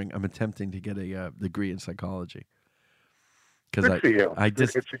in the spring. I'm attempting to get a degree in psychology. Good for you.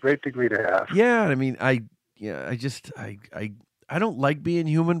 It's a great degree to have. Yeah, I mean, I don't like being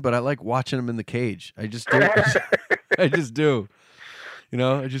human, but I like watching them in the cage. I just do. I just do.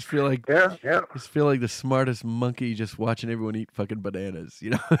 I just feel like just feel like the smartest monkey just watching everyone eat fucking bananas,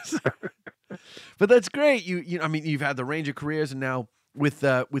 But that's great. I mean, you've had the range of careers, and now with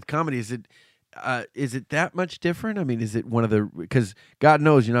comedy, is it that much different? I mean, is it one of the, because God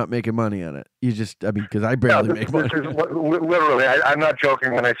knows you're not making money on it. You just, because I barely make money. Literally, I'm not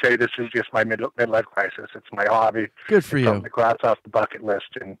joking when I say this is just my midlife crisis. It's my hobby. Good for you. To cross off the bucket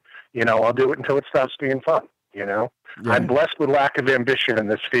list, and I'll do it until it stops being fun. Yeah. I'm blessed with lack of ambition in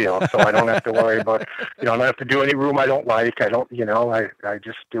this field, so I don't have to worry about, I don't have to do any room I don't like. I don't, I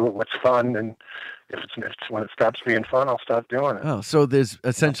just do it what's fun, and if it's when it stops being fun, I'll stop doing it. Oh, so there's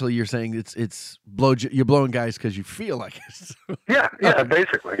essentially, you're saying you're blowing guys because you feel like it. Yeah,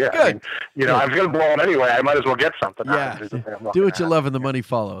 basically, yeah. Good. I mean, I'm going to blow them anyway. I might as well get something. Yeah, do what you love, and the money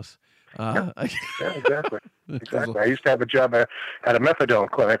follows. Yeah, exactly. I used to have a job at a methadone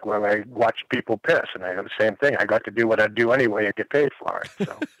clinic where I watched people piss, and I had the same thing. I got to do what I'd do anyway and get paid for it.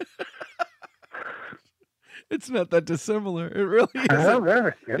 So. It's not that dissimilar. It really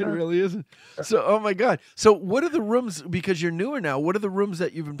isn't. It really isn't. So, oh my God. So, what are the rooms? Because you're newer now. What are the rooms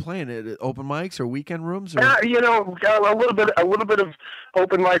that you've been playing at? Open mics or weekend rooms? Or? A little bit of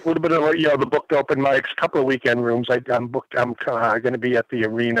open mic, a little bit of the booked open mics, a couple of weekend rooms. I'm booked. I'm going to be at the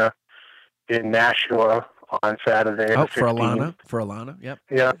Arena in Nashua on Saturday. Oh, the for 15th. Alana, yep.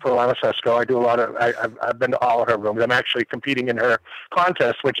 Yeah, for Alana Sesko. I do a lot of. I've been to all of her rooms. I'm actually competing in her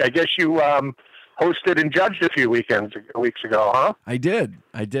contest, which I guess you hosted and judged a few weeks ago, huh? I did.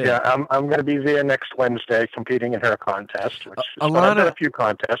 Yeah, I'm going to be there next Wednesday competing in her contest. Which Alana, I've done a few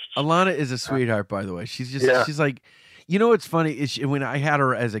contests. Alana is a sweetheart, by the way. She's just she's like, you know what's funny is when I had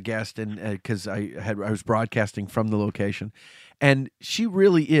her as a guest, and because I was broadcasting from the location, and she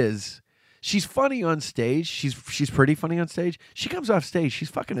really is. She's funny on stage. She's pretty funny on stage. She comes off stage, she's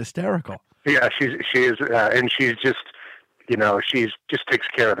fucking hysterical. Yeah, she is, and she's just. She's just takes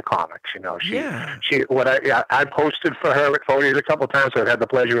care of the comics. I posted for her at Fody's a couple of times. So I've had the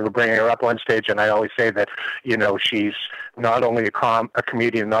pleasure of bringing her up on stage, and I always say that she's not only a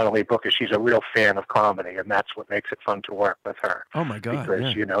comedian, not only a booker, she's a real fan of comedy, and that's what makes it fun to work with her. Oh my God!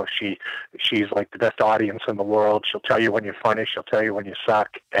 Because she's like the best audience in the world. She'll tell you when you're funny. She'll tell you when you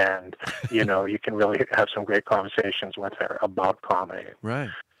suck, and you can really have some great conversations with her about comedy.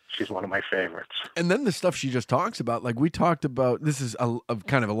 Right. She's one of my favorites. And then the stuff she just talks about, like we talked about, this is a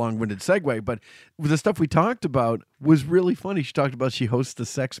kind of a long-winded segue, but the stuff we talked about was really funny. She talked about she hosts the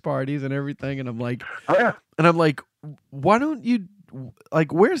sex parties and everything, and I'm like, oh yeah. And I'm like, why don't you,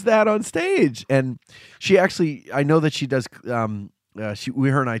 like, where's that on stage? And she actually, I know that she does. Her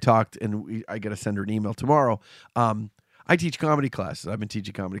and I talked, and I got to send her an email tomorrow. I teach comedy classes. I've been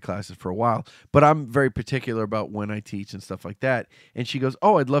teaching comedy classes for a while, but I'm very particular about when I teach and stuff like that. And she goes,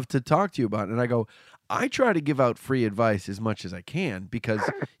 "Oh, I'd love to talk to you about it." And I go, I try to give out free advice as much as I can because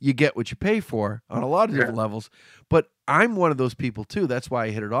you get what you pay for on a lot of different levels. But I'm one of those people too. That's why I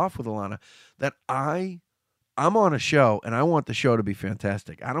hit it off with Alana, that I'm on a show and I want the show to be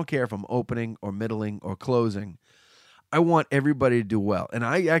fantastic. I don't care if I'm opening or middling or closing. I want everybody to do well. And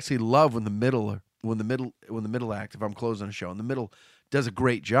I actually love when the middle act, if I'm closing a show, and the middle does a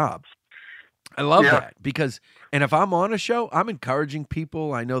great job. I love that because, and if I'm on a show, I'm encouraging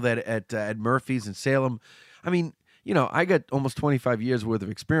people. I know that at Murphy's in Salem, I mean, I got almost 25 years worth of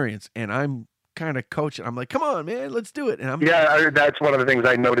experience, and I'm kind of coaching. I'm like, come on, man, let's do it. And that's one of the things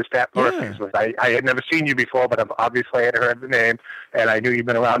I noticed at Murphy's was I had never seen you before, but I've obviously had heard the name, and I knew you've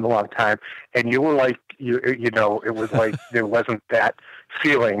been around a long time, and you were like, it was like there wasn't that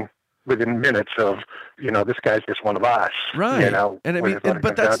feeling within minutes of, this guy's just one of us. Right. And I mean,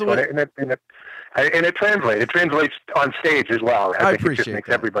 but that's the way. And it translates. It translates on stage as well. I think appreciate it just makes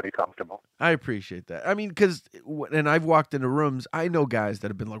that. everybody comfortable. I appreciate that. I mean, because, and I've walked into rooms, I know guys that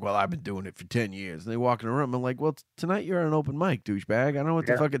have been like, well, I've been doing it for 10 years. And they walk in a room, I'm like, well, tonight you're on an open mic, douchebag. I don't know what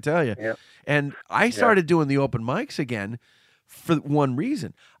to fucking tell you. Yeah. And I started doing the open mics again for one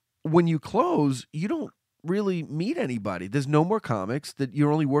reason. When you close, you don't really meet anybody. There's no more comics. That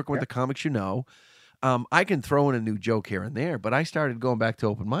you're only working with the comics you know. I can throw in a new joke here and there, but I started going back to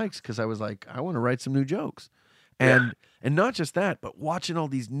open mics because I was like, I want to write some new jokes. And not just that, but watching all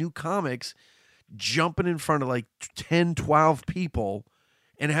these new comics jumping in front of like 10, 12 people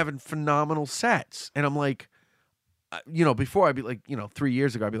and having phenomenal sets. And I'm like, before I'd be like, 3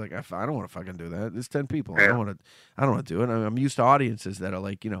 years ago, I'd be like, I don't want to fucking do that. There's 10 people. I don't want to do it. I'm used to audiences that are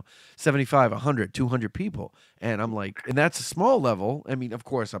like, 75, 100, 200 people. And I'm like, and that's a small level. I mean, of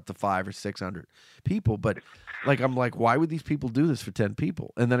course, up to 500 or 600 people. But like, I'm like, why would these people do this for 10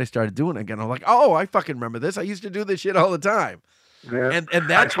 people? And then I started doing it again. I'm like, oh, I fucking remember this. I used to do this shit all the time. Yeah. And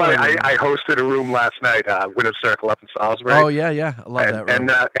that's why I hosted a room last night, Winner's Circle up in Salisbury. Oh, yeah. I love that room.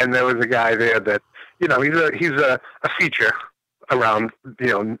 And there was a guy there that, he's a feature around,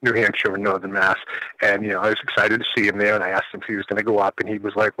 New Hampshire and Northern Mass. And, I was excited to see him there, and I asked him if he was going to go up, and he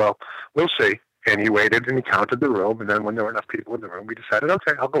was like, well, we'll see. And he waited, and he counted the room, and then when there were enough people in the room, we decided,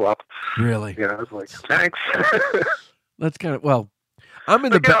 okay, I'll go up. Really? I was like, thanks. That's kind of, well, I'm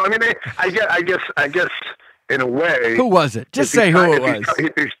in the... I guess in a way... Who was it? Just say who it was.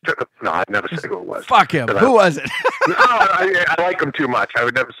 No, I'd never say who it was. Fuck him. Who was it? No, I like him too much. I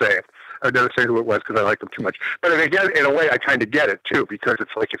would never say it. I would never say who it was because I like him too much. But again, in a way, I kind of get it too, because it's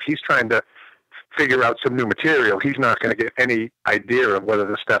like if he's trying to figure out some new material, he's not going to get any idea of whether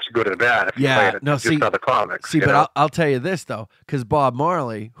the stuff's good or bad. If he's playing it just other comics. But I'll tell you this though, because Bob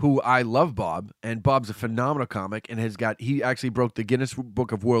Marley, who I love Bob, and Bob's a phenomenal comic, and he actually broke the Guinness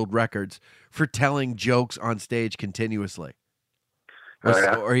Book of World Records for telling jokes on stage continuously.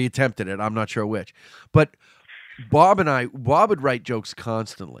 Or he attempted it. I'm not sure which. But Bob would write jokes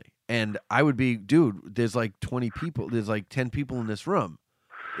constantly. And I would be, dude, there's like 20 people. There's like 10 people in this room.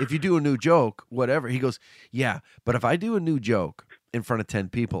 If you do a new joke, whatever. He goes, yeah, but if I do a new joke in front of 10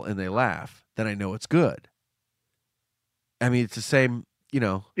 people and they laugh, then I know it's good. I mean, it's the same.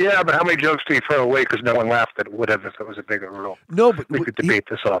 Yeah, but how many jokes do you throw away because no one laughed at it would have if it was a bigger room? No, but we could debate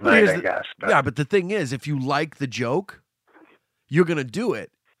this all night, I guess. But. Yeah, but the thing is, if you like the joke, you're gonna do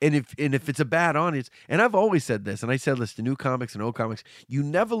it. And if it's a bad audience, and I've always said this, and I said this to new comics and old comics, you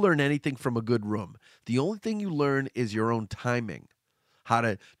never learn anything from a good room. The only thing you learn is your own timing, how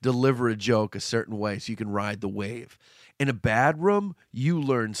to deliver a joke a certain way so you can ride the wave. In a bad room, you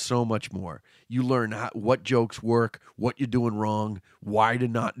learn so much more. You learn what jokes work, what you're doing wrong, why to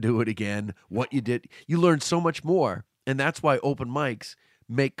not do it again, what you did. You learn so much more, and that's why open mics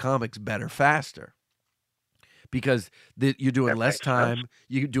make comics better faster. Because you're doing less time.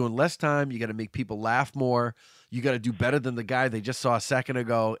 You're doing less time. You got to make people laugh more. You got to do better than the guy they just saw a second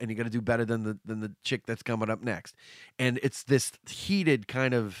ago, and you got to do better than the chick that's coming up next. And it's this heated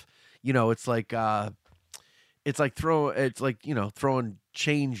kind of, it's like throwing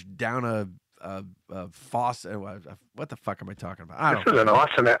change down a faucet. What the fuck am I talking about? I don't know. This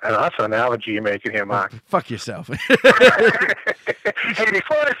is an awesome analogy you're making here, Mark. Fuck yourself. Hey,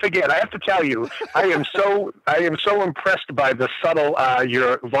 before I forget, I have to tell you, I am so impressed by the subtle.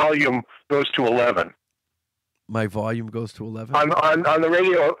 Your volume goes to 11. My volume goes to 11? On the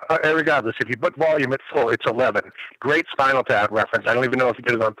radio, regardless. If you put volume at full, it's 11. Great Spinal Tap reference. I don't even know if you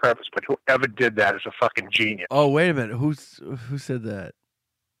did it on purpose, but whoever did that is a fucking genius. Oh, wait a minute. Who said that?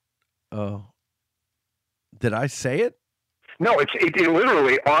 Oh. Did I say it? No, it's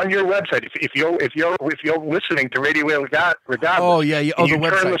literally on your website. If you're listening to Radio regardless, oh yeah, oh, you the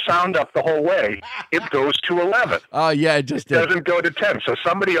website. Turn the sound up the whole way, it goes to 11. Oh yeah, it doesn't go to 10. So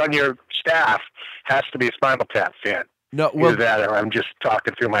somebody on your staff has to be a Spinal Tap fan. No, well, either that or I'm just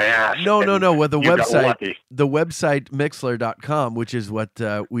talking through my ass. No. Well, the website, the Mixler.com, which is what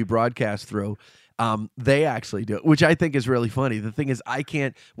we broadcast through. They actually do it, which I think is really funny. The thing is,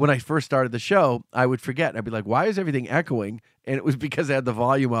 when I first started the show, I would forget. I'd be like, why is everything echoing? And it was because I had the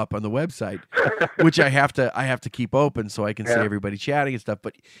volume up on the website, which I have to keep open so I can see everybody chatting and stuff.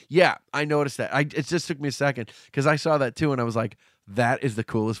 But yeah, I noticed that. It just took me a second because I saw that too, and I was like, that is the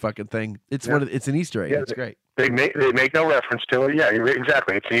coolest fucking thing. It's it's an Easter egg. It's great. They make no reference to it. Yeah,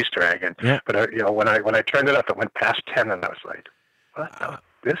 exactly. It's an Easter egg. And, but when I turned it up, it went past 10, and I was like, what?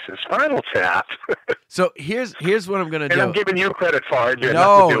 This is Spinal Tap. So here's what I'm gonna do. And I'm giving you credit for it.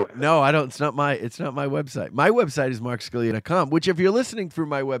 No, I don't. It's not my website. My website is markscalia.com. Which, if you're listening through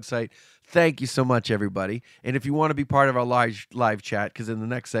my website, thank you so much, everybody. And if you want to be part of our live chat, because in the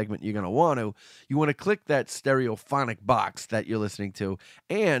next segment you want to click that stereophonic box that you're listening to,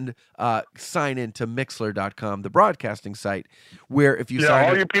 and sign in to Mixler.com, the broadcasting site, where if you sign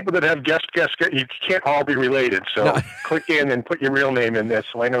all in, you people that have guest, you can't all be related. So click in and put your real name in there,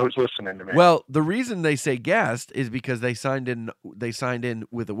 so I know who's listening to me. Well, the reason they say guest is because they signed in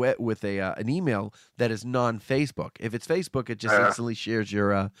with an email that is non-Facebook. If it's Facebook, it just instantly shares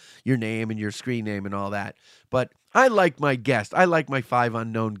your name and your screen name and all that. But I like my guest. I like my 5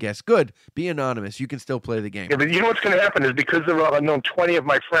 unknown guests. Good. Be anonymous. You can still play the game. Yeah, but you know what's going to happen is because they're all unknown, 20 of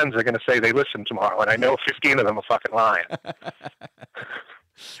my friends are going to say they listen tomorrow, and I know 15 of them are fucking lying.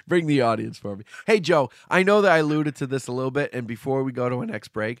 Bring the audience for me. Hey, Joe, I know that I alluded to this a little bit, and before we go to our next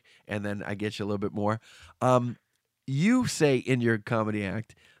break, and then I get you a little bit more, you say in your comedy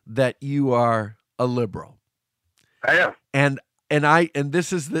act that you are a liberal. I am. And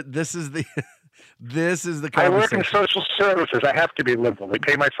this is the this is the I conversation. work in social services. I have to be liberal. They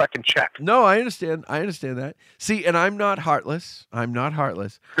pay my fucking check. No, I understand. I understand that. See, and I'm not heartless.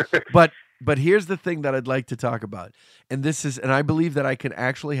 But here's the thing that I'd like to talk about. And I believe that I can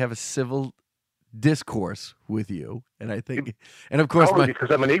actually have a civil discourse with you. And I think, and of course, because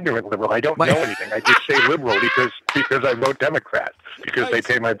I'm an ignorant liberal. I don't know anything. I just say liberal because I vote Democrat because they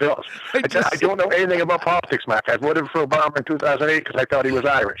pay my bills. I don't know anything about politics, Mark. I voted for Obama in 2008 because I thought he was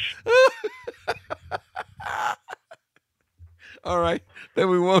Irish. All right, then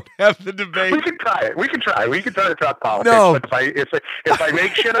we won't have the debate. We can try it. We can try to talk politics. No. But if I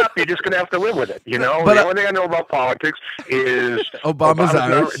make shit up, you're just going to have to live with it. You know, the only thing I know about politics is Obama's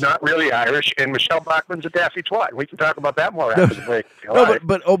Irish, not really Irish, and Michelle Bachmann's a daffy twat. We can talk about that more after the break.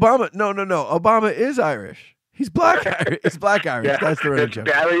 But Obama, no. Obama is Irish. He's black Irish. He's black Irish. Yeah, that's the running joke.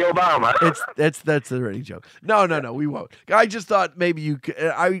 Barry Obama. That's the running joke. No, we won't. I just thought maybe you could.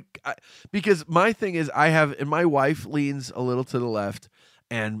 Because my thing is and my wife leans a little to the left,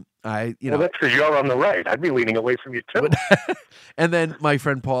 and Well, that's because you're on the right. I'd be leaning away from you too. And then my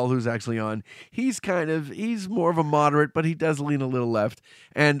friend Paul, who's actually on, he's more of a moderate, but he does lean a little left.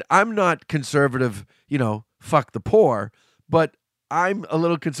 And I'm not conservative, fuck the poor, but I'm a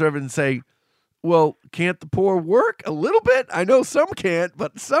little conservative and say, well, can't the poor work a little bit? I know some can't,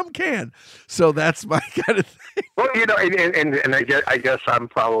 but some can. So that's my kind of thing. Well, and I guess I'm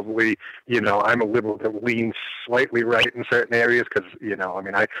probably, I'm a liberal that leans slightly right in certain areas because,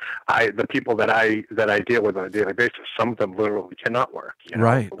 I the people that I deal with on a daily basis, some of them literally cannot work,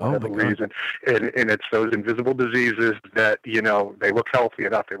 right? For whatever reason, and it's those invisible diseases that they look healthy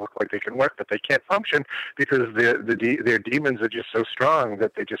enough, they look like they can work, but they can't function because their demons are just so strong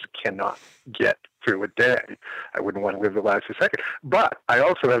that they just cannot get through a day. I wouldn't want to live the last a second. But I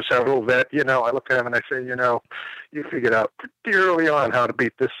also have several that, I look at them and I say, you figured out pretty early on how to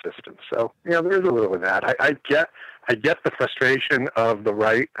beat this system. So, there is a little of that. I get the frustration of the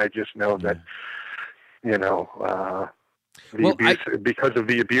right. I just know that, because of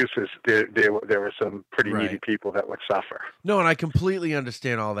the abuses, there were some pretty needy people that would suffer. No, and I completely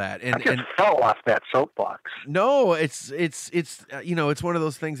understand all that. And I just fell off that soapbox. No, it's it's one of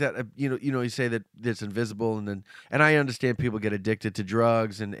those things that you say that it's invisible, and I understand people get addicted to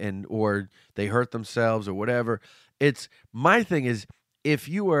drugs and or they hurt themselves or whatever. It's my thing is if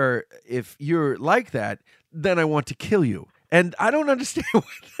you're like that, then I want to kill you, and I don't understand what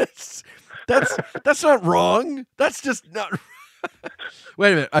that's not wrong. That's just not.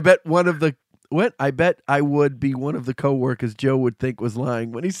 Wait a minute. I bet I would be one of the coworkers Joe would think was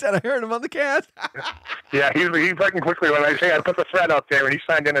lying when he said I heard him on the cast. Yeah, he's fucking quickly when I say I put the thread out there and he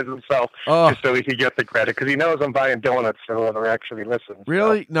signed in as himself just so he could get the credit because he knows I'm buying donuts so whoever actually listens.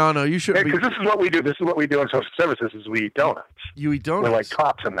 Really? So. No, you shouldn't. Because this is what we do. This is what we do in social services: is we eat donuts. You eat donuts. We're like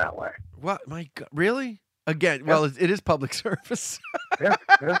cops in that way. What? My God, really? Again, well, it is public service. Yeah.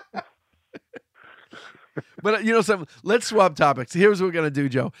 But something. Let's swap topics. Here's what we're gonna do,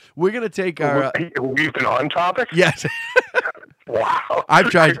 Joe. We're gonna take our. We've been on topic. Yes. Wow. I've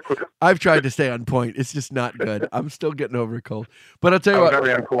tried to stay on point. It's just not good. I'm still getting over a cold. But I'll tell you what. I'm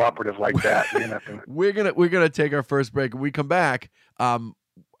very uncooperative like that. We're gonna take our first break. When we come back,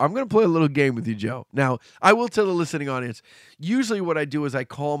 I'm going to play a little game with you, Joe. Now, I will tell the listening audience, usually what I do is I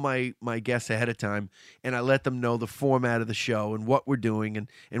call my guests ahead of time, and I let them know the format of the show and what we're doing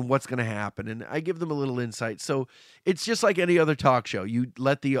and what's going to happen, and I give them a little insight. So it's just like any other talk show. You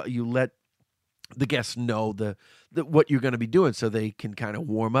let the guests know the what you're going to be doing so they can kind of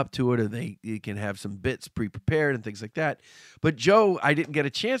warm up to it, or they can have some bits pre-prepared and things like that. But Joe, I didn't get a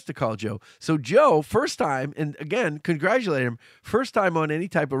chance to call Joe. So Joe, first time, and again, congratulate him, first time on any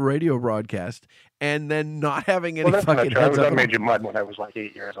type of radio broadcast, and then not having any fucking heads up. I was on Major Mud when I was like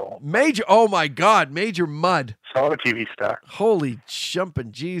 8 years old. Oh my God, Major Mud. Saw the TV star. Holy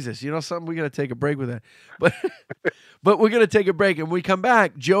jumping Jesus. You know something? We're going to take a break with that. But we're going to take a break, and when we come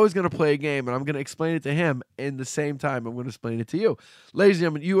back, Joe is going to play a game, and I'm going to explain it to him in the same time I'm going to explain it to you. Ladies and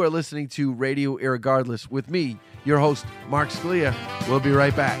gentlemen, you are listening to Radio Irregardless with me, your host, Mark Scalia. We'll be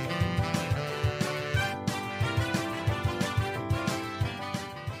right back.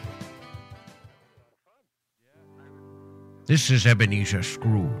 This is Ebenezer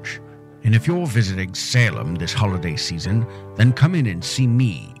Scrooge, and if you're visiting Salem this holiday season, then come in and see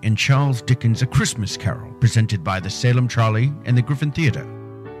me in Charles Dickens' A Christmas Carol, presented by the Salem Trolley and the Griffin Theater.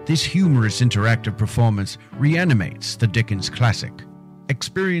 This humorous interactive performance reanimates the Dickens classic.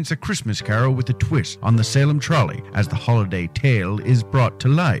 Experience A Christmas Carol with a twist on the Salem Trolley as the holiday tale is brought to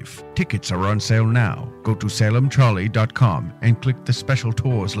life. Tickets are on sale now. Go to salemtrolley.com and click the special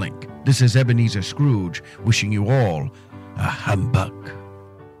tours link. This is Ebenezer Scrooge wishing you all a humbug.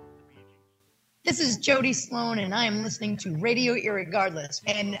 This is Jody Sloan, and I am listening to Radio Irregardless.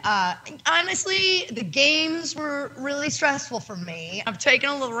 And honestly, the games were really stressful for me. I've taken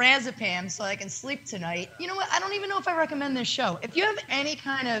a little Razepam so I can sleep tonight. You know what? I don't even know if I recommend this show. If you have any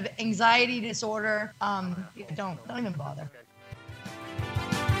kind of anxiety disorder, don't even bother.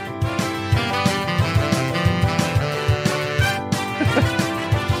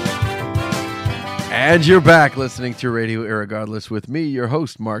 And you're back listening to Radio Irregardless with me, your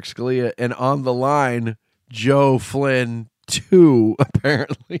host, Mark Scalia, and on the line, Joe Flynn 2,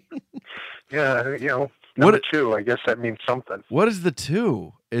 apparently. Yeah, number 2, I guess that means something. What is the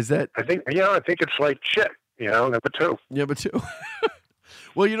 2? Is that... I think it's like shit, number 2. Number 2.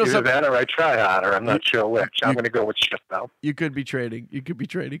 Well, either that or I try harder. I'm not sure which. I'm going to go with shit, though. You could be trading.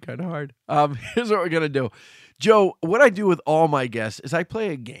 Kind of hard. Here's what we're going to do. Joe, what I do with all my guests is I play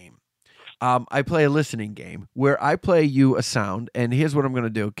a game. I play a listening game where I play you a sound, and here's what I'm going to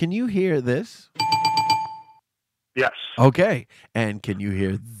do. Can you hear this? Yes. Okay. And can you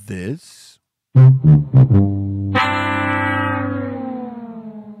hear this?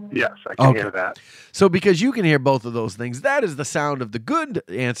 Yes, I can hear that. So because you can hear both of those things, that is the sound of the good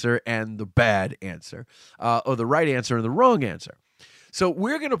answer and the bad answer, or the right answer and the wrong answer. So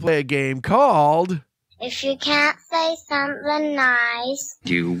we're going to play a game called... If you can't say something nice,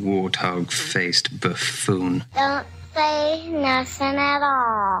 You warthog-faced buffoon. don't say nothing at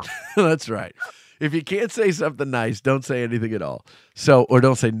all. That's right. If you can't say something nice, don't say anything at all. So, or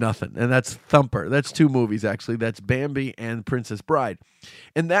don't say nothing. And that's Thumper. That's 2 movies, actually. That's Bambi and Princess Bride.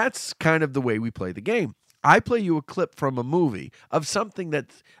 And that's kind of the way we play the game. I play you a clip from a movie of something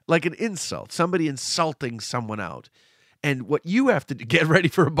that's like an insult, somebody insulting someone out. And what you have to do, get ready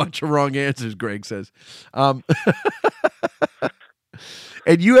for a bunch of wrong answers, Greg says. And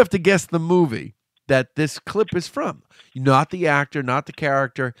you have to guess the movie that this clip is from. Not the actor, not the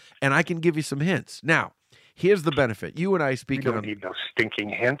character. And I can give you some hints. Now, here's the benefit. You and I speak. You don't need no stinking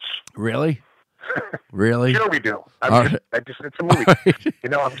hints. Really? Really? Sure we do. It's a movie. You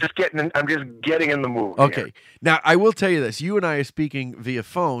know, I'm just getting in the mood. Okay. Here. Now, I will tell you this. You and I are speaking via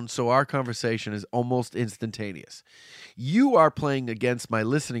phone, so our conversation is almost instantaneous. You are playing against my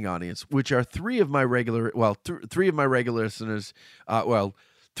listening audience, which are three of my regular listeners,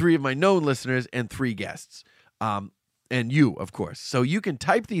 3 of my known listeners and 3 guests. And you, of course. So you can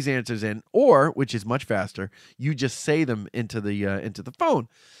type these answers in, or, which is much faster, you just say them into the phone.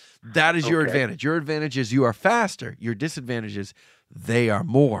 That is your advantage. Your advantage is you are faster. Your disadvantage is they are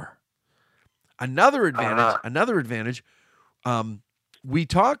more. Another advantage, we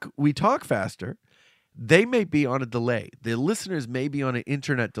talk faster. They may be on a delay. The listeners may be on an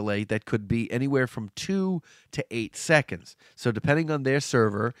internet delay that could be anywhere from 2 to 8 seconds. So depending on their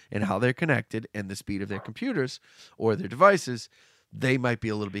server and how they're connected and the speed of their computers or their devices, they might be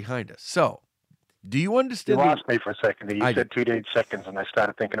a little behind us. So do you understand? You lost me for a second. You said 2 to 8 seconds, and I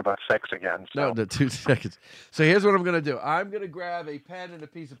started thinking about sex again. So. No, the 2 seconds. So here's what I'm going to do. I'm going to grab a pen and a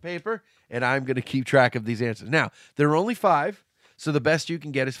piece of paper, and I'm going to keep track of these answers. Now, there are only 5. So the best you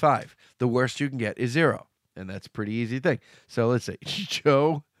can get is 5. The worst you can get is 0. And that's a pretty easy thing. So let's say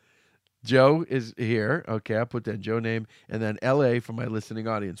Joe is here. Okay, I'll put that Joe name. And then LA for my listening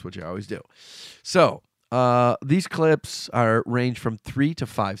audience, which I always do. So these clips range from 3 to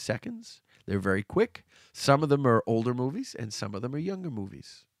 5 seconds. They're very quick. Some of them are older movies, and some of them are younger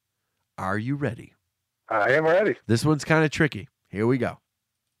movies. Are you ready? I am ready. This one's kind of tricky. Here we go.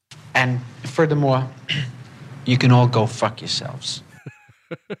 And furthermore... You can all go fuck yourselves.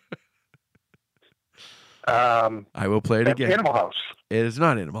 I will play it again. Animal House. It is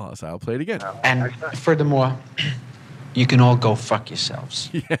not Animal House. I'll play it again. And furthermore, you can all go fuck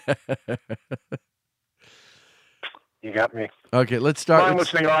yourselves. Yeah. You got me. Okay, let's start. Come on,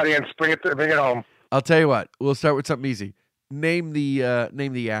 listening audience, bring it home. I'll tell you what. We'll start with something easy. Name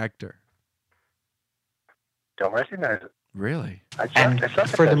the actor. Don't recognize it. Really? And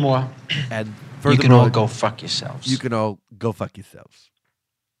furthermore, you can all go fuck yourselves. You can all go fuck yourselves.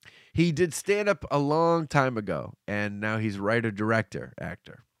 He did stand up a long time ago, and now he's writer, director,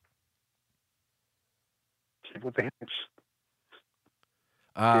 actor. With the hints.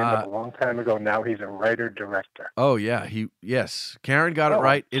 Stand up a long time ago. Now he's a writer, director. Oh yeah, yes. Karen got it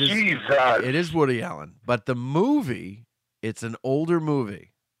right. It is Woody Allen, but the movie, it's an older movie.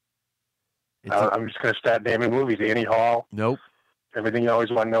 I'm just going to start naming movies. Annie Hall. Nope. Everything you always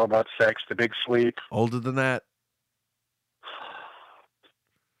want to know about sex. The Big Sleep. Older than that.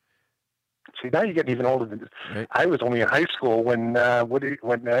 See, now you're getting even older than this. Right. I was only in high school when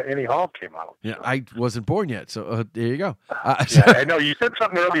Annie Hall came out. Yeah, I wasn't born yet, so there you go. Yeah, I know. You said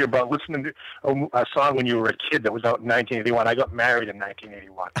something earlier about listening to a song when you were a kid that was out in 1981. I got married in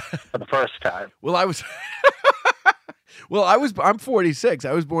 1981 for the first time. Well, I'm 46.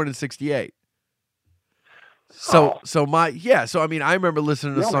 I was born in 68. So I mean, I remember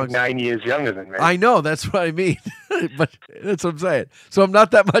listening to songs. 9 years younger than me. I know, that's what I mean. But that's what I'm saying. So I'm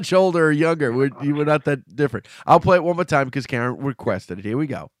not that much older or younger. You were not that different. I'll play it one more time because Karen requested it. Here we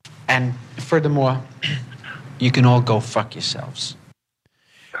go. And furthermore, you can all go fuck yourselves.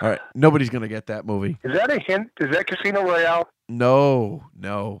 All right. Nobody's going to get that movie. Is that a hint? Is that Casino Royale? No.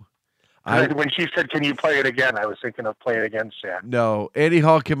 When she said, "Can you play it again?" I was thinking of playing it again, Sam. No, Annie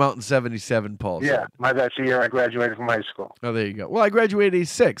Hall came out in 1977, Paul. Yeah, that's the year I graduated from high school. Oh, there you go. Well, I graduated in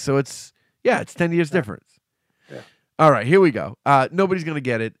 1986, so it's 10 years difference. Yeah. All right, here we go. Nobody's going to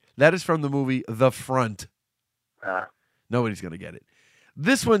get it. That is from the movie The Front. Nobody's going to get it.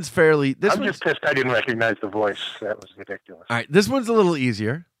 This one's fairly... I'm just pissed I didn't recognize the voice. That was ridiculous. All right, this one's a little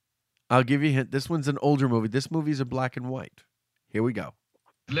easier. I'll give you a hint. This one's an older movie. This movie's a black and white. Here we go.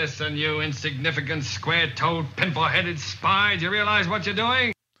 Listen, you insignificant, square-toed, pimple-headed spy. Do you realize what you're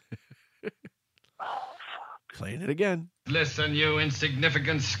doing? Playing it again. Listen, you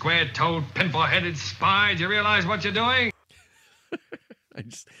insignificant, square-toed, pimple-headed spy. Do you realize what you're doing?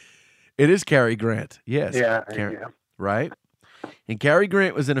 It is Cary Grant. Yes. Yeah. Right? And Cary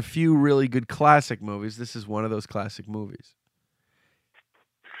Grant was in a few really good classic movies. This is one of those classic movies.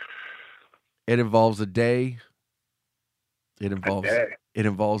 It involves a day. It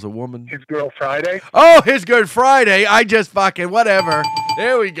involves a woman. His Girl Friday? Oh, His Good Friday. I just fucking whatever.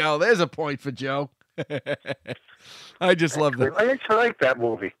 There we go. There's a point for Joe. I just love that. I actually like that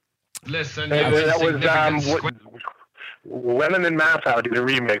movie. Listen, that was Lennon and Matthau did a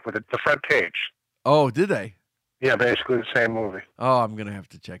remake with the front page. Oh, did they? Yeah, basically the same movie. Oh, I'm gonna have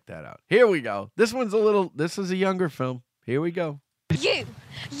to check that out. Here we go. This is a younger film. Here we go.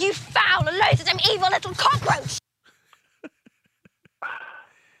 You foul, loathsome, evil little cockroach!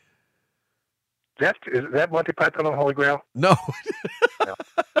 Is that Monty Python on the Holy Grail? No.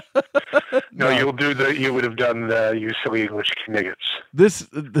 No, you would have done you silly English kniggets. This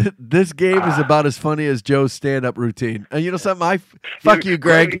game is about as funny as Joe's stand-up routine. And you know something? Fuck you,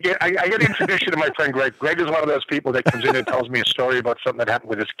 Greg. I got to introduce you to my friend Greg. Greg is one of those people that comes in and tells me a story about something that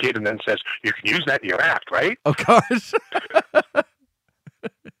happened with his kid and then says, you can use that in your act, right? Of course.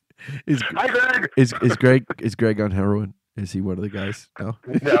 Hi, Greg. Is Greg on heroin? Is he one of the guys? No.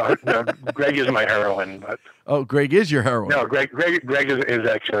 No. Greg is my heroine, but Greg is your heroine. No, Greg is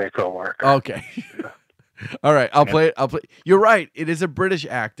actually a coworker. Okay. All right, I'll play it. You're right. It is a British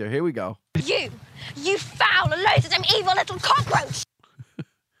actor. Here we go. You foul, loathsome, evil little cockroach!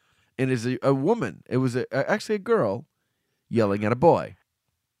 It is a woman. It was actually a girl yelling at a boy.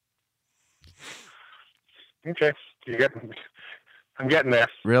 Okay, I'm getting there.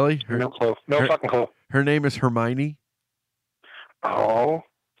 Really? No clue. No fucking clue. Her name is Hermione. Oh.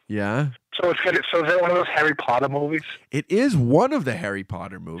 Yeah. So is that one of those Harry Potter movies? It is one of the Harry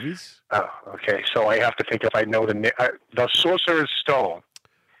Potter movies. Oh, okay. So I have to think if I know the Sorcerer's Stone.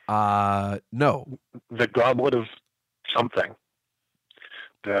 No. The Goblet of something.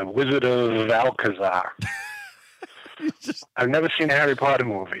 The Wizard of Alcazar. I've never seen a Harry Potter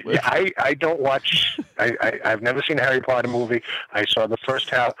movie. Yeah, I don't watch. I've never seen a Harry Potter movie. I saw the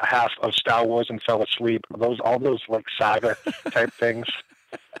first half of Star Wars and fell asleep. All those like saga type things.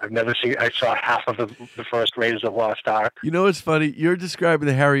 I've never seen. I saw half of the first Raiders of the Lost Ark. You know what's funny? You're describing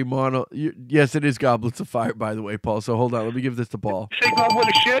the Harry Potter. Yes, it is Goblets of Fire, by the way, Paul. So hold on, let me give this to Paul. You say Goblet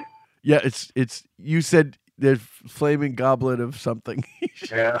of shit? Yeah, it's. You said the flaming goblet of something.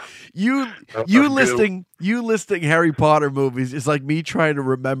 Yeah. You listing Harry Potter movies is like me trying to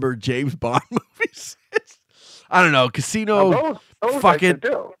remember James Bond movies. I don't know. Casino. Those fuck I it.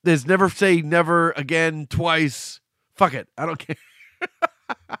 do. There's never say never again twice. Fuck it. I don't care.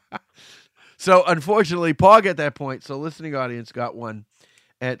 So unfortunately, Paul got that point. So listening audience got one.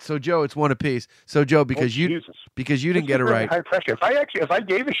 And so Joe, it's one apiece. So Joe, because you didn't get it right. High pressure. If I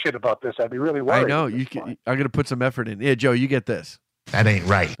gave a shit about this, I'd be really worried. I know I'm going to put some effort in. Yeah, Joe, you get this. That ain't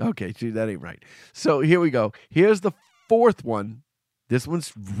right. Okay, see, that ain't right. So here we go. Here's the fourth one. This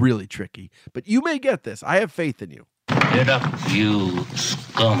one's really tricky, but you may get this. I have faith in you. Get up, you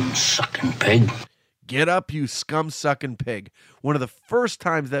scum-sucking pig. Get up, you scum-sucking pig. One of the first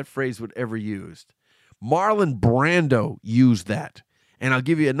times that phrase was ever used. Marlon Brando used that. And I'll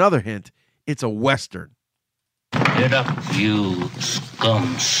give you another hint. It's a Western. Get up, you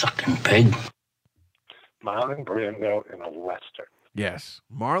scum-sucking pig. Marlon Brando in a Western. Yes.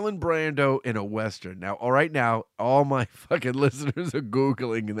 Marlon Brando in a Western. Now, all my fucking listeners are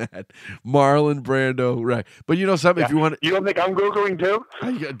Googling that. Marlon Brando, right. But you know something? Yeah. If you want to... You don't think I'm Googling too?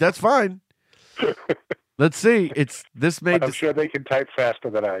 That's fine. Let's see. I'm sure they can type faster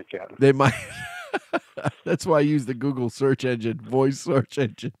than I can. They might... That's why I use the Google search engine, voice search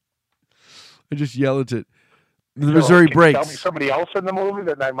engine. I just yell at it. The Missouri Breaks. Tell me somebody else in the movie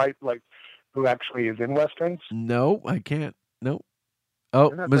that I might like, who actually is in Westerns? No, I can't. No.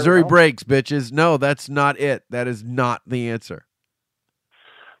 Oh, Missouri Breaks, bitches. No, that's not it. That is not the answer.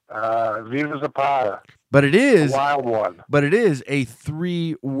 Viva Zapata. But it is a wild one. But it is a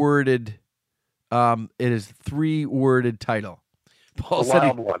three-worded. It is three-worded title. Paul said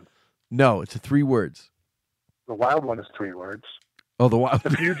wild one. No, it's 3 words. The wild one is 3 words. Oh, the wild.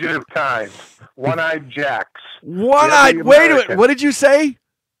 The Fugitive Times. One-Eyed Jacks. One-eyed. Wait a minute. What did you say?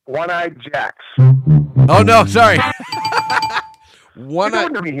 One-Eyed Jacks. Oh no, sorry.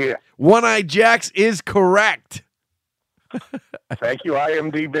 One-Eyed Jacks is correct. Thank you,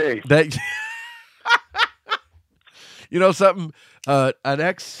 IMDb. You know something? An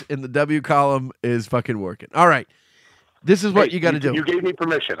X in the W column is fucking working. All right. This is what you got to do. You gave me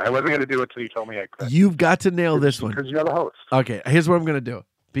permission. I wasn't going to do it until you told me I could. You've got to nail this one. Because you're the host. Okay, here's what I'm going to do.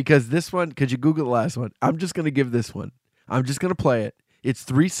 Because this one, because you Google the last one, I'm just going to give this one. I'm just going to play it. It's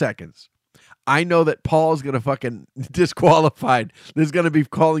 3 seconds. I know that Paul's going to fucking disqualified. There's going to be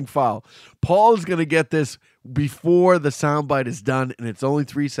calling foul. Paul's going to get this before the soundbite is done, and it's only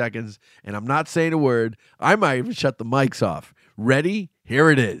 3 seconds, and I'm not saying a word. I might even shut the mics off. Ready? Here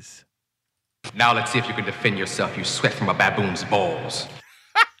it is. Now let's see if you can defend yourself, you sweat from a baboon's balls.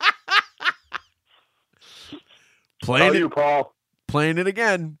 Playing you, Paul. Playing it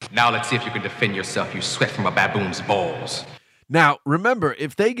again. Now let's see if you can defend yourself, you sweat from a baboon's balls. Now, remember,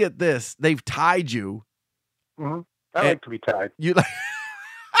 if they get this, they've tied you. Mm-hmm. I like to be tied. You like.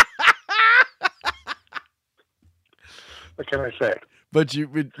 What can I say? But you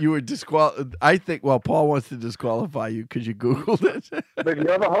would disqualify. I think. Well, Paul wants to disqualify you because you Googled it. But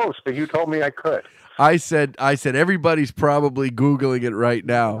you're the host, and you told me I could. I said everybody's probably Googling it right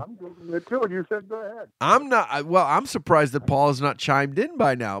now. I'm Googling it too, and you said go ahead. I'm not. Well, I'm surprised that Paul has not chimed in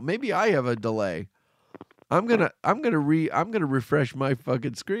by now. Maybe I have a delay. I'm gonna refresh my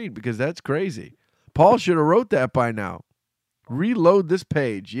fucking screen because that's crazy. Paul should have wrote that by now. Reload this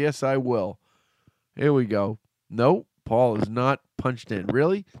page. Yes, I will. Here we go. Nope, Paul is not punched in.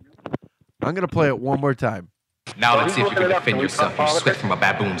 Really? I'm gonna play it one more time. Now let's see if you can defend yourself, you sweat from a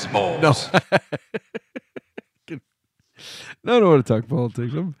baboon's balls. No. No, I don't want to talk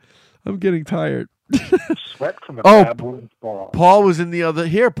politics. I'm getting tired. Sweat from a baboon's balls. Paul was in the other.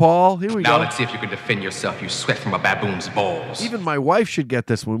 Here, Paul. Here we go. Now let's see if you can defend yourself, you sweat from a baboon's balls. Even my wife should get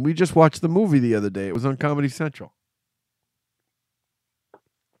this one. We just watched the movie the other day. It was on Comedy Central.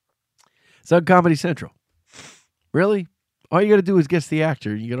 It's on Comedy Central. Really? All you got to do is guess the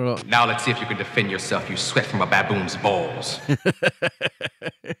actor. You gotta. Now let's see if you can defend yourself, you sweat from a baboon's balls.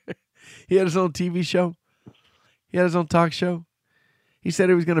 He had his own TV show. He had his own talk show. He said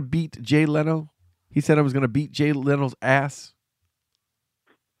he was going to beat Jay Leno. He said I was going to beat Jay Leno's ass.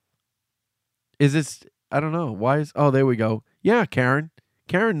 Is this, I don't know. Why is, oh, there we go. Yeah, Karen.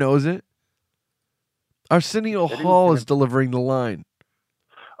 Karen knows it. Arsenio Hall is delivering the line.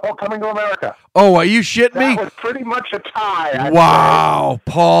 Oh, Coming to America. Oh, are you shitting me? That was pretty much a tie. Wow.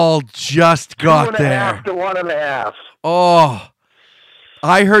 Paul just got there. 2.5 to 1.5. Oh,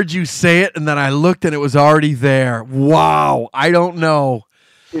 I heard you say it, and then I looked, and it was already there. Wow. I don't know.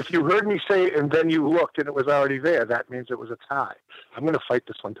 If you heard me say it and then you looked and it was already there, that means it was a tie. I'm going to fight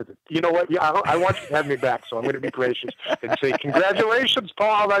this one to the... You know what? Yeah, I want you to have me back, so I'm going to be gracious and say, congratulations,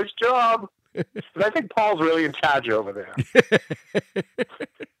 Paul. Nice job. But I think Paul's really in charge over there.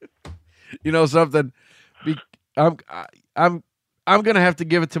 You know something? I'm going to have to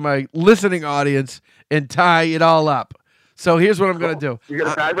give it to my listening audience and tie it all up. So here's what I'm going to do. You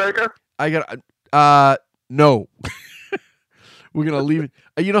got a tiebreaker? I got... no. We're going to leave it.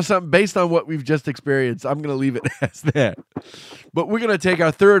 You know something? Based on what we've just experienced, I'm going to leave it as that. But we're going to take our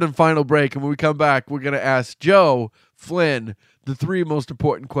third and final break. And when we come back, we're going to ask Joe, Flynn, the 3 most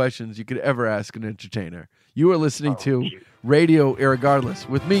important questions you could ever ask an entertainer. You are listening to Radio Irregardless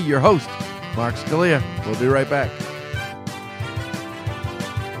with me, your host, Mark Scalia. We'll be right back.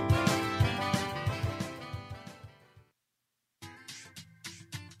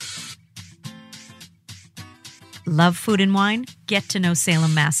 Love food and wine? Get to know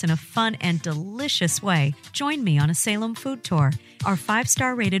Salem, Mass. in a fun and delicious way. Join me on a Salem food tour. Our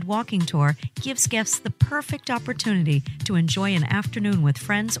 5-star rated walking tour gives guests the perfect opportunity to enjoy an afternoon with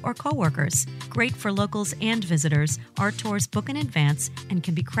friends or coworkers. Great for locals and visitors, our tours book in advance and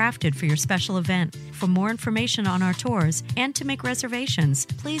can be crafted for your special event. For more information on our tours and to make reservations,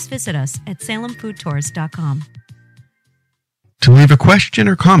 please visit us at salemfoodtours.com. To leave a question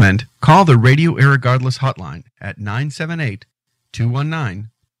or comment, call the Radio Irregardless hotline at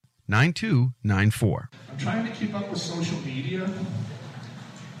 978-219-9294. I'm trying to keep up with social media.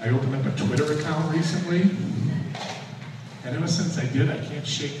 I opened up a Twitter account recently, and ever since I did, I can't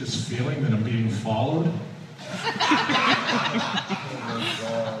shake this feeling that I'm being followed.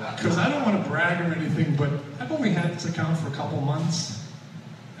 Because I don't want to brag or anything, but I've only had this account for a couple months.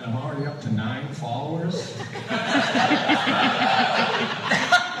 I'm already up to 9 followers.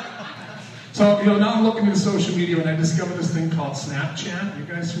 So, now I'm looking at social media and I discovered this thing called Snapchat. You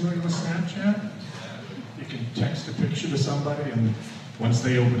guys familiar with Snapchat? You can text a picture to somebody and once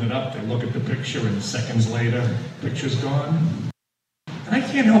they open it up, they look at the picture and seconds later, the picture's gone. And I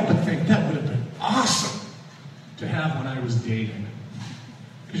can't help but think that would have been awesome to have when I was dating.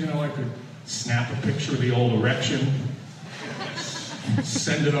 Because, I could snap a picture of the old erection,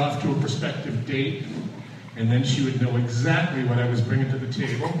 send it off to a prospective date, and then she would know exactly what I was bringing to the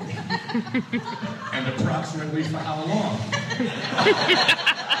table and approximately for how long.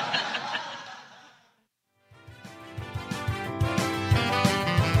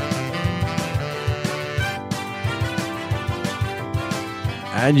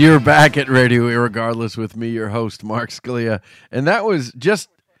 And you're back at Radio Irregardless with me, your host, Mark Scalia. And that was just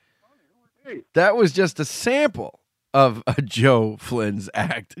a sample of Joe Flynn's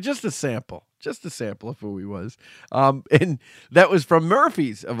act. Just a sample of who he was. And that was from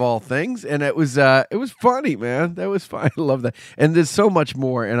Murphy's, of all things. And it was funny, man. That was fun. I love that. And there's so much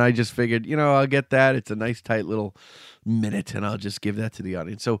more. And I just figured, I'll get that. It's a nice, tight little minute, and I'll just give that to the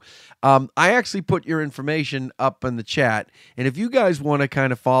audience. So I actually put your information up in the chat. And if you guys want to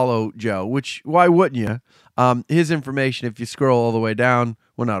kind of follow Joe, which why wouldn't you? His information, if you scroll all the way down,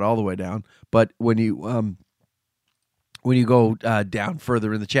 well, not all the way down, but when you go down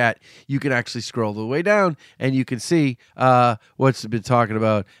further in the chat, you can actually scroll the way down and you can see what's been talking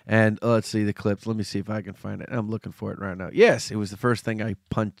about. And let's see the clips. Let me see if I can find it. I'm looking for it right now. Yes, it was the first thing I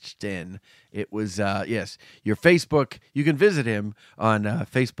punched in. It was, yes, your Facebook. You can visit him on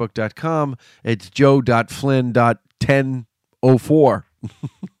facebook.com. It's joe.flynn.1004.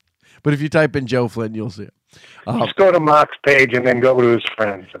 But if you type in Joe Flynn, you'll see it. Just go to Mark's page and then go to his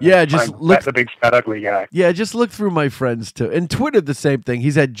friends. Yeah, just look. That's a big fat ugly guy. Yeah, just look through my friends too. And Twitter, the same thing.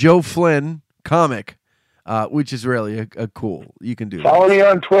 He's at Joe Flynn Comic, which is really a cool. You can do Follow that. me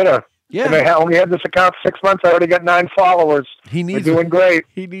on Twitter. Yeah. And I only had this account for 6 months. I already got 9 followers. We're doing great.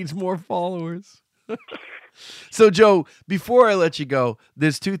 He needs more followers. So, Joe, before I let you go,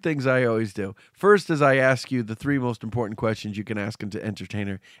 there's 2 things I always do. First is I ask you the 3 most important questions you can ask an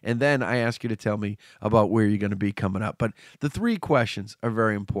entertainer, and then I ask you to tell me about where you're going to be coming up. But the 3 questions are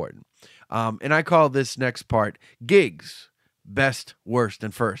very important. And I call this next part gigs, best, worst,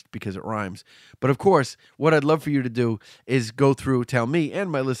 and first, because it rhymes. But, of course, what I'd love for you to do is go through, tell me and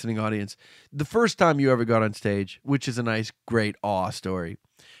my listening audience, the first time you ever got on stage, which is a nice, great awe story.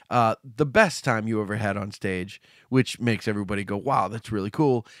 The best time you ever had on stage, which makes everybody go, wow, that's really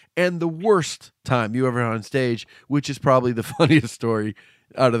cool. And the worst time you ever had on stage, which is probably the funniest story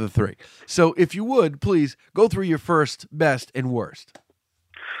out of the 3. So if you would, please go through your first, best, and worst.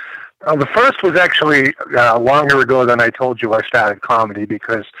 The first was actually longer ago than I told you I started comedy,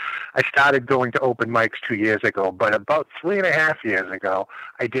 because I started going to open mics 2 years ago. But about 3.5 years ago,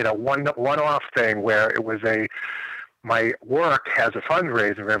 I did a one-off thing where it was my work has a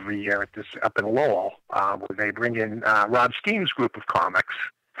fundraiser every year up in Lowell, where they bring in Rob Steen's group of comics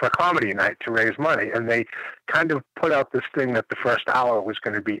for a comedy night to raise money. And they kind of put out this thing that the first hour was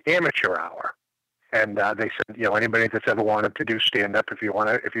going to be amateur hour. And they said, anybody that's ever wanted to do stand-up, if you want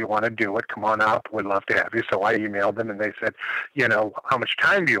to do it, come on up. We'd love to have you. So I emailed them, and they said, how much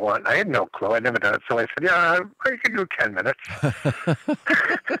time do you want? And I had no clue. I'd never done it. So I said, you can do 10 minutes.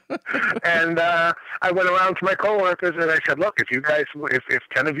 And I went around to my coworkers, and I said, look, if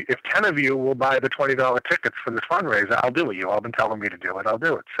 10 of you will buy the $20 tickets for this fundraiser, I'll do it. You all been telling me to do it. I'll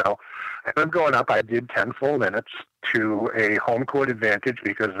do it. So I ended up going up. I did 10 full minutes to a home court advantage,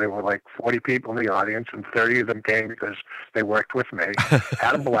 because there were like 40 people in the audience, and 30 of them came because they worked with me.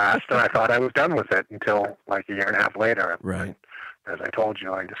 Had a blast, and I thought I was done with it until like a year and a half later. Right. As I told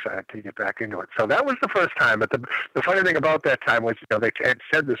you, I decided to get back into it. So that was the first time. But the funny thing about that time was, they had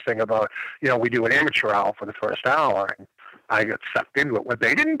said this thing about, we do an amateur hour for the first hour, and I got sucked into it. What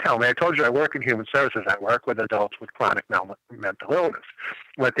they didn't tell me, I told you I work in human services. I work with adults with chronic mental illness.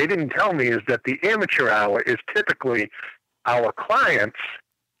 What they didn't tell me is that the amateur hour is typically our clients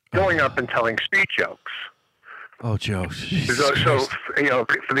going up and telling street jokes. Oh, Joe. So for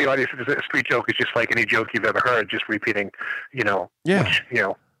the audience, a street joke is just like any joke you've ever heard, just repeating, which,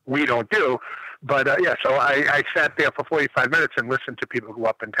 we don't do. But, so I sat there for 45 minutes and listened to people go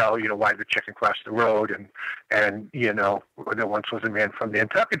up and tell, why the chicken crossed the road, and there once was a man from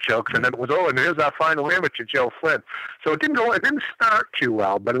Nantucket jokes, and then it was, and here's our final amateur, Joe Flynn. So it didn't start too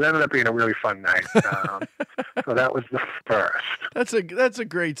well, but it ended up being a really fun night. So that was the first. That's a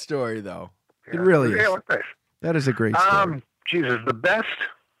great story, though. Yeah. It really is. Yeah, nice. That is a great story. Jesus, the best.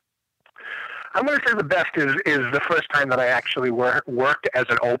 I'm going to say the best is the first time that I actually worked as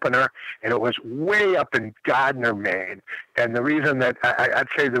an opener, and it was way up in Gardner, Maine. And the reason that I'd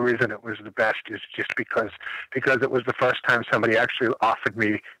say the reason it was the best is just because it was the first time somebody actually offered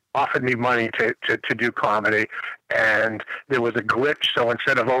me money to do comedy, and there was a glitch. So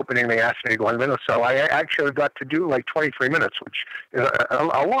instead of opening, they asked me to go in the middle. So I actually got to do like 23 minutes, which is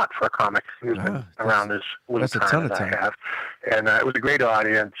a lot for a comic who's been around this little time that I have. And it was a great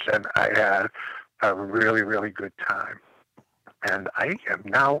audience, and I had a really, really good time. And I am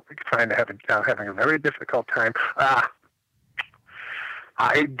now having a very difficult time.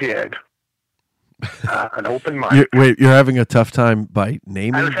 I did an open mic. You're having a tough time by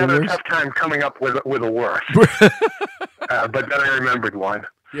naming I was having the a tough time coming up with a worst. But then I remembered one.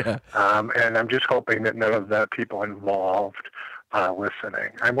 Yeah. And I'm just hoping that none of the people involved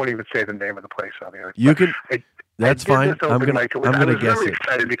listening. I won't even say the name of the place on the air. You can. That's fine. I'm gonna I guess was really it.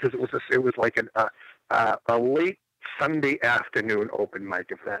 excited because it was like a late Sunday afternoon open mic.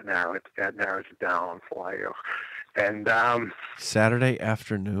 If that narrows it down for you, and Saturday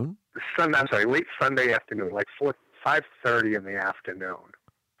afternoon. Late Sunday afternoon, like 5:30 in the afternoon.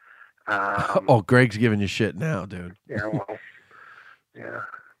 Oh, Greg's giving you shit now, dude. Yeah, well, yeah.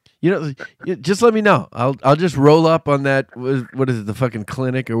 Just let me know. I'll just roll up on that. What is it? The fucking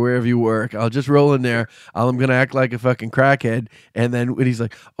clinic or wherever you work. I'll just roll in there. I'm gonna act like a fucking crackhead, and then when he's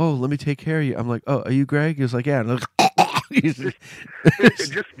like, "Oh, let me take care of you," I'm like, "Oh, are you Greg?" He's like, "Yeah." And I'm like, just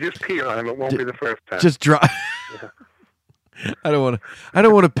pee on him. It won't be the first time. Just drop. Yeah. I don't want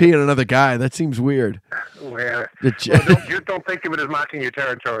to pee on another guy. That seems weird. Well, The don't think of it as marking your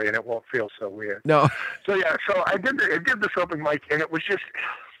territory, and it won't feel so weird. No. So yeah, I did this open mic, and it was just.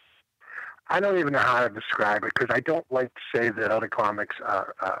 I don't even know how to describe it because I don't like to say that other comics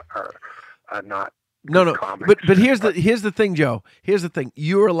are not. No. Comics. But here's the thing, Joe. Here's the thing.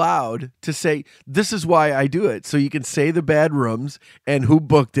 You're allowed to say this is why I do it, so you can say the bad rooms and who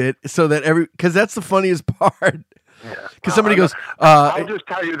booked it, so that because that's the funniest part. Because somebody goes, I'll just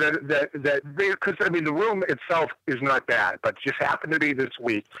tell you that because I mean the room itself is not bad, but just happened to be this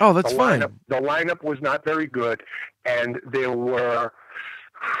week. Oh, that's fine. The lineup was not very good, and there were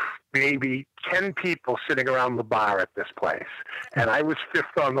maybe 10 people sitting around the bar at this place, and I was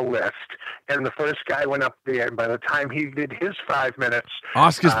fifth on the list. And the first guy went up there, and by the time he did his 5 minutes,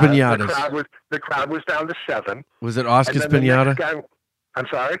 Oscar's Pinatas. The crowd was down to 7. Was it Oscar's Pinata? I'm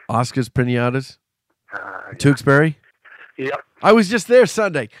sorry. Oscar's Pinatas. Tewksbury. Yep. I was just there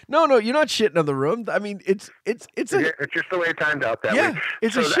Sunday. No, you're not shitting on the room. I mean, it's just the way it timed out that way.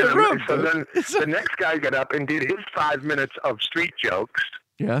 It's a shit room. So then the next guy got up and did his 5 minutes of street jokes.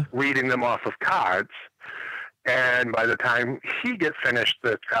 Yeah. Reading them off of cards. And by the time he get finished,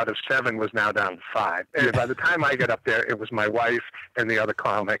 the crowd of 7 was now down to 5. And by the time I got up there, it was my wife and the other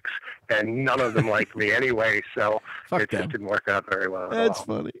comics, and none of them liked me anyway, so just didn't work out very well. That's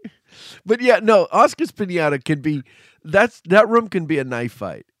funny. But yeah, no, Oscar's Pinata can be that room can be a knife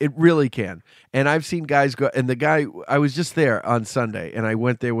fight. It really can. And I've seen guys go, and the guy, I was just there on Sunday, and I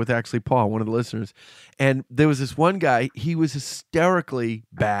went there with actually Paul, one of the listeners, and there was this one guy, he was hysterically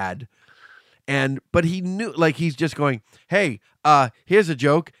bad. But he knew, like, he's just going, hey, here's a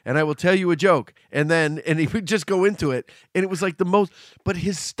joke, and I will tell you a joke. And he would just go into it. And it was like but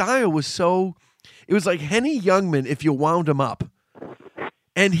his style was it was like Henny Youngman if you wound him up.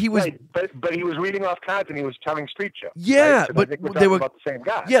 And he was, but he was reading off cards and he was telling street jokes. Yeah, right? but I think we're talking about the same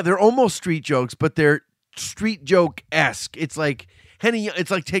guy. Yeah, they're almost street jokes, but they're street joke-esque. It's like Henny.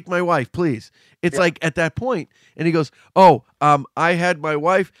 It's like Take My Wife, Please. It's like at that point, and he goes, I had my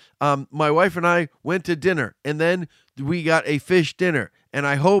wife. My wife and I went to dinner, and then we got a fish dinner, and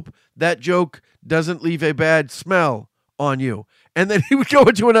I hope that joke doesn't leave a bad smell on you. And then he would go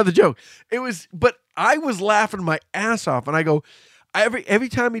into another joke. But I was laughing my ass off, and I go. Every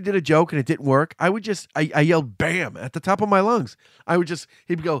time he did a joke and it didn't work, I yelled "bam" at the top of my lungs.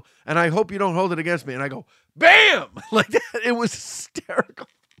 He'd go, and I hope you don't hold it against me. And I go, "Bam!" Like that. It was hysterical.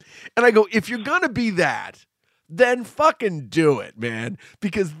 And I go, if you're gonna be that, then fucking do it, man,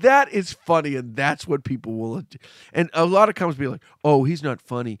 because that is funny and that's what people will. And a lot of comics be like, "Oh, he's not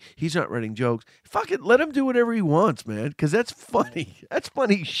funny. He's not writing jokes." Fuck it, let him do whatever he wants, man, because that's funny. That's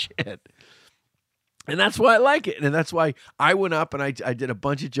funny shit. And that's why I like it. And that's why I went up and I did a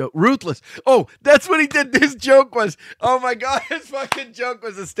bunch of jokes. Ruthless. Oh, that's what he did. His joke was, oh my God, his fucking joke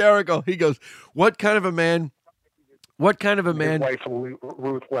was hysterical. He goes, what kind of a man? His wife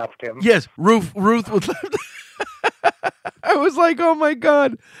Ruth left him. Yes, Ruth was left. I was like, oh my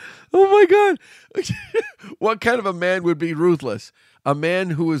God. What kind of a man would be ruthless? A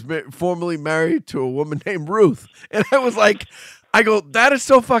man who was formerly married to a woman named Ruth. And I was like, I go, that is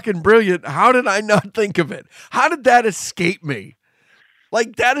so fucking brilliant. How did I not think of it? How did that escape me?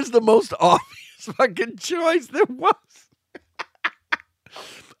 Like, that is the most obvious fucking choice there was.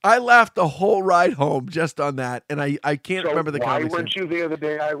 I laughed the whole ride home just on that, and I can't remember the conversation. Why weren't you there the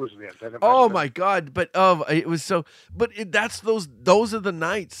day I was there? Oh my God! But it was so. But those are the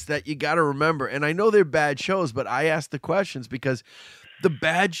nights that you got to remember. And I know they're bad shows, but I ask the questions because the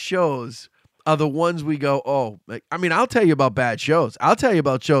bad shows are the ones we go, oh, I mean, I'll tell you about bad shows. I'll tell you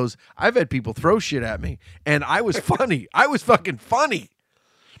about shows. I've had people throw shit at me, and I was funny. I was fucking funny.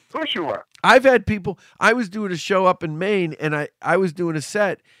 Of course you were. I've had people, I was doing a show up in Maine, and I was doing a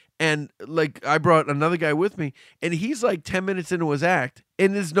set, and like I brought another guy with me, and he's like 10 minutes into his act,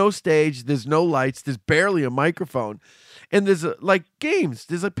 and there's no stage, there's no lights, there's barely a microphone, and there's like games,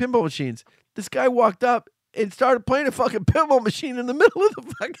 there's like pinball machines. This guy walked up, and started playing a fucking pinball machine in the middle of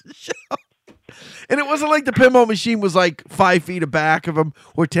the fucking show. And it wasn't like the pinball machine was like 5 feet back of him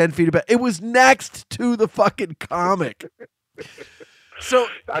or 10 feet back. It was next to the fucking comic. So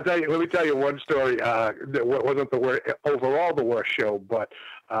let me tell you one story. That wasn't overall the worst show, but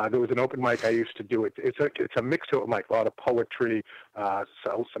there was an open mic I used to do. It's a mixed open mic, a lot of poetry,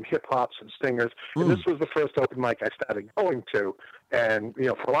 some hip hop, some singers. And this was the first open mic I started going to. And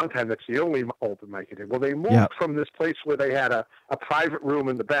for a long time, that's the only open mic I did. Well, they moved from this place where they had a private room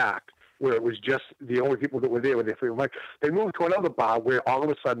in the back, where it was just the only people that were there with their free mic. They moved to another bar where all of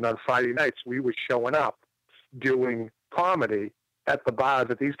a sudden on Friday nights we were showing up doing comedy at the bar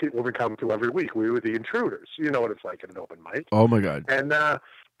that these people would come to every week. We were the intruders. You know what it's like at an open mic. Oh my God. And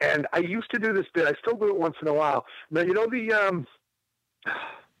I used to do this bit. I still do it once in a while. Now the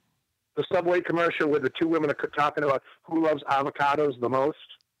Subway commercial where the two women are talking about who loves avocados the most.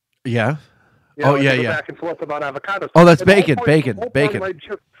 Yeah. Go back and forth about avocados. Oh, that's And bacon.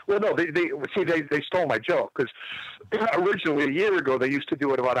 Well, no, they stole my joke because originally a year ago they used to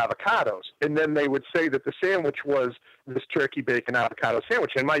do it about avocados, and then they would say that the sandwich was this turkey bacon avocado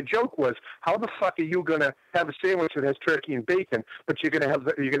sandwich, and my joke was, how the fuck are you gonna have a sandwich that has turkey and bacon, but you're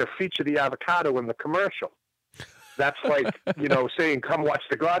gonna feature the avocado in the commercial? That's like, saying, come watch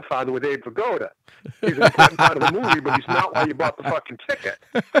The Godfather with Abe Vigoda. He's an important part of the movie, but he's not why you bought the fucking ticket,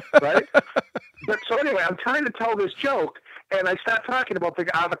 right? But so anyway, I'm trying to tell this joke, and I start talking about the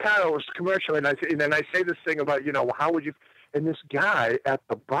avocados commercial, and then I say this thing about, how would you... And this guy at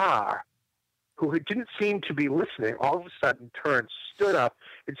the bar, who didn't seem to be listening, all of a sudden stood up,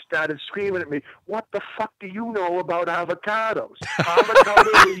 and started screaming at me, what the fuck do you know about avocados?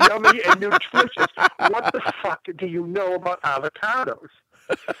 Avocados are yummy and nutritious. What the fuck do you know about avocados?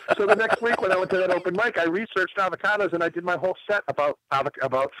 So the next week when I went to that open mic, I researched avocados, and I did my whole set about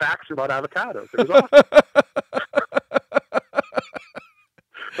facts about avocados. It was awesome.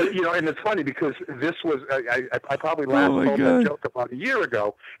 And it's funny because this was, I probably last told that joke about a year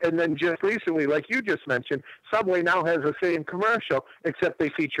ago. And then just recently, like you just mentioned, Subway now has the same commercial, except they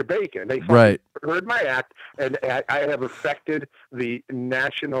feature bacon. They heard my act, and I have affected the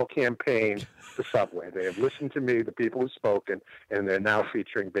national campaign to Subway. They have listened to me, the people who've spoken, and they're now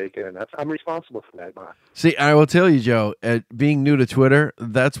featuring bacon. And I'm responsible for that, Mark. See, I will tell you, Joe, being new to Twitter,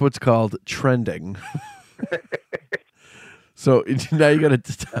 that's what's called trending. So now you got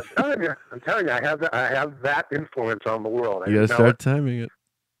to. I'm telling you, I have that influence on the world. You got to start timing it.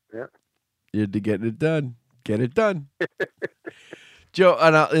 Yeah. You're getting it done. Get it done, Joe.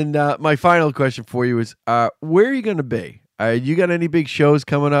 And my final question for you is: where are you going to be? You got any big shows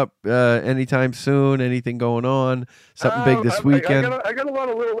coming up anytime soon? Anything going on? Something big this weekend? I got a lot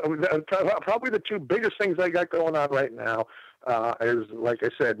of little. Probably the two biggest things I got going on right now is, like I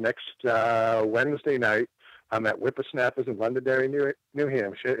said, next Wednesday night. I'm at Whippersnappers in Londonderry, New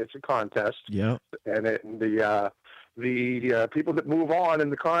Hampshire. It's a contest. Yeah. And the people that move on in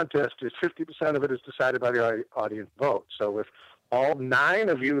the contest is 50% of it is decided by the audience vote. So if all 9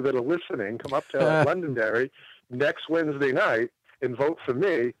 of you that are listening come up to Londonderry next Wednesday night and vote for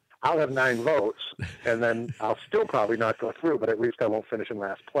me, I'll have 9 votes, and then I'll still probably not go through, but at least I won't finish in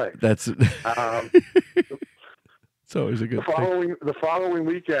last place. That's it's always a good thing. The following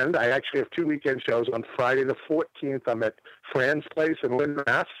weekend, I actually have 2 weekend shows. On Friday the 14th, I'm at Fran's Place in Lynn,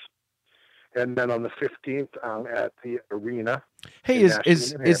 Mass. And then on the 15th, I'm at the Arena. Hey,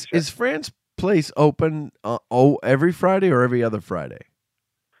 is Fran's Place open every Friday or every other Friday?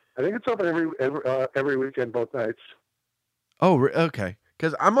 I think it's open every weekend, both nights. Oh, okay.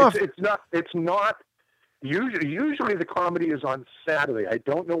 Because I'm off. It's not. Usually the comedy is on Saturday. I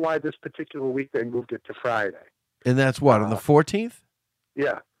don't know why this particular week they moved it to Friday. And that's what, on the 14th?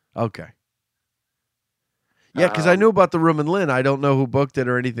 Yeah. Okay. Yeah, because I knew about the room in Lynn. I don't know who booked it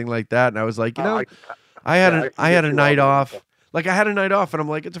or anything like that. And I was like, I had a night off. Like, I had a night off, and I'm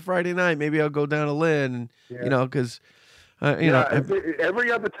like, it's a Friday night. Maybe I'll go down to Lynn, because,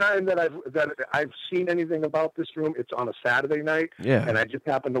 every other time that I've seen anything about this room, it's on a Saturday night. Yeah. And I just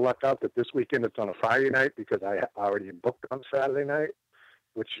happened to luck out that this weekend it's on a Friday night because I already booked on Saturday night,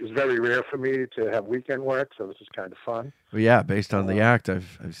 which is very rare for me to have weekend work, so this is kind of fun. Well, yeah, based on the act I've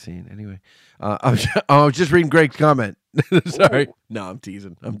seen. Anyway, I was just reading Greg's comment. Sorry. Ooh. No, I'm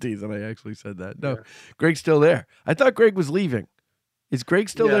teasing. I actually said that. No, yeah. Greg's still there. I thought Greg was leaving. Is Greg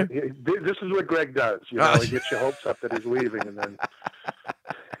still there? This is what Greg does. He gets your hopes up that he's leaving, and then...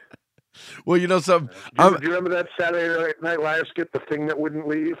 Well, something. Do you remember that Saturday Night Live skit, The Thing That Wouldn't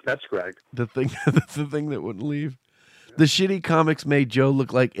Leave? That's Greg. That's the thing that wouldn't leave. The shitty comics made Joe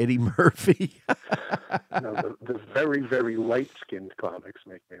look like Eddie Murphy. No, the very, very light-skinned comics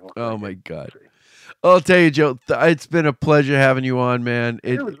make me look like my God. I'll tell you, Joe, it's been a pleasure having you on, man.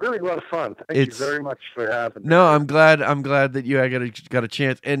 It was really a lot of fun. Thank you very much for having me. No, I'm glad that you got a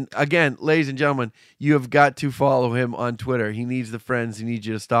chance. And again, ladies and gentlemen, you have got to follow him on Twitter. He needs the friends. He needs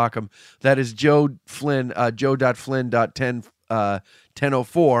you to stalk him. That is Joe Flynn,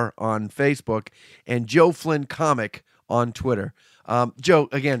 joe.flynn.1004 on Facebook, and Joe Flynn Comic on Twitter. Joe,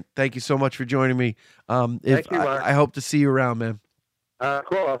 again, thank you so much for joining me. Thank you, Mark. I hope to see you around, man.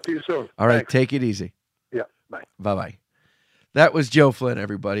 Cool. I'll see you soon. All right, Thanks. take it easy. Yeah, bye. Bye-bye. That was Joe Flynn,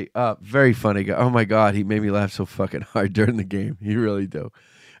 everybody. Very funny guy. Oh, my God, he made me laugh so fucking hard during the game. He really do.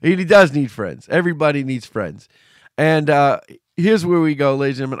 He does need friends. Everybody needs friends. And here's where we go,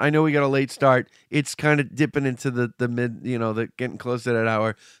 ladies and gentlemen. I know we got a late start. It's kind of dipping into the mid, the getting close to that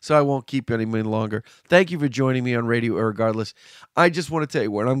hour, so I won't keep any minute longer. Thank you for joining me on Radio Irregardless. I just want to tell you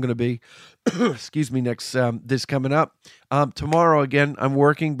where I'm going to be. Excuse me, next this coming up. Tomorrow, again, I'm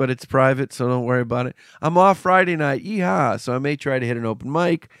working, but it's private, so don't worry about it. I'm off Friday night. Yeehaw. So I may try to hit an open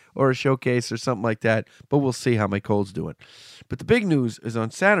mic or a showcase or something like that, but we'll see how my cold's doing. But the big news is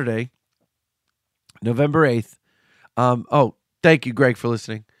on Saturday, November 8th. Thank you, Greg, for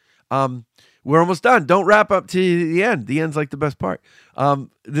listening. We're almost done. Don't wrap up to the end. The end's like the best part.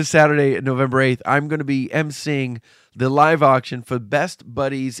 This Saturday, November 8th, I'm going to be emceeing the live auction for Best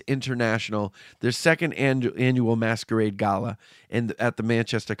Buddies International, their second annual masquerade gala at the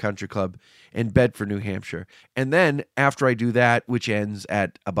Manchester Country Club in Bedford, New Hampshire. And then after I do that, which ends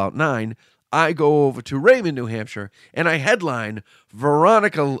at about 9, I go over to Raymond, New Hampshire, and I headline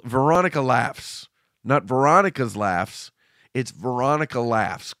Veronica Laughs. Not Veronica's Laughs. It's Veronica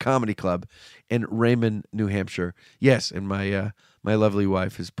Laughs Comedy Club in Raymond, New Hampshire. Yes, and my lovely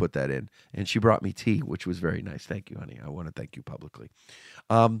wife has put that in, and she brought me tea, which was very nice. Thank you, honey. I want to thank you publicly.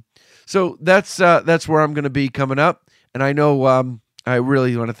 So that's where I'm going to be coming up, and I know I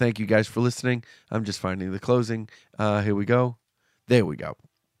really want to thank you guys for listening. I'm just finding the closing. Here we go. There we go.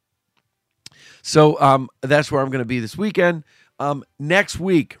 So that's where I'm going to be this weekend. Next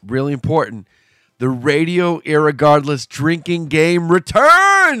week, really important. The Radio Irregardless drinking game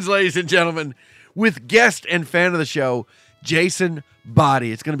returns, ladies and gentlemen, with guest and fan of the show, Jason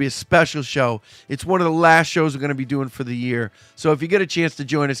Body. It's going to be a special show. It's one of the last shows we're going to be doing for the year. So if you get a chance to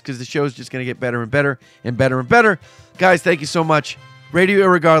join us, because the show's just going to get better and better and better and better. Guys, thank you so much. Radio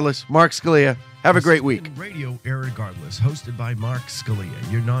Irregardless, Mark Scalia. Have a great week. Radio Irregardless, hosted by Mark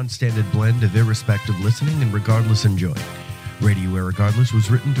Scalia, your non-standard blend of irrespective listening and regardless enjoying. Radio Irregardless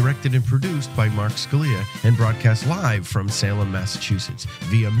was written, directed, and produced by Mark Scalia and broadcast live from Salem, Massachusetts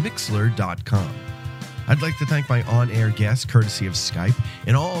via Mixler.com. I'd like to thank my on-air guests, courtesy of Skype,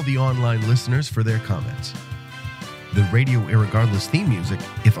 and all the online listeners for their comments. The Radio Irregardless theme music,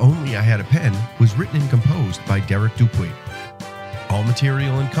 If Only I Had a Pen, was written and composed by Derek Dupuy. All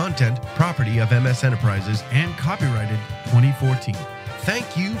material and content, property of MS Enterprises and copyrighted 2014.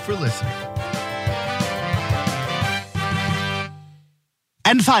 Thank you for listening.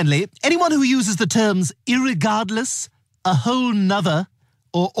 And finally, anyone who uses the terms irregardless, a whole nother,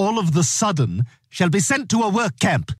 or all of the sudden shall be sent to a work camp.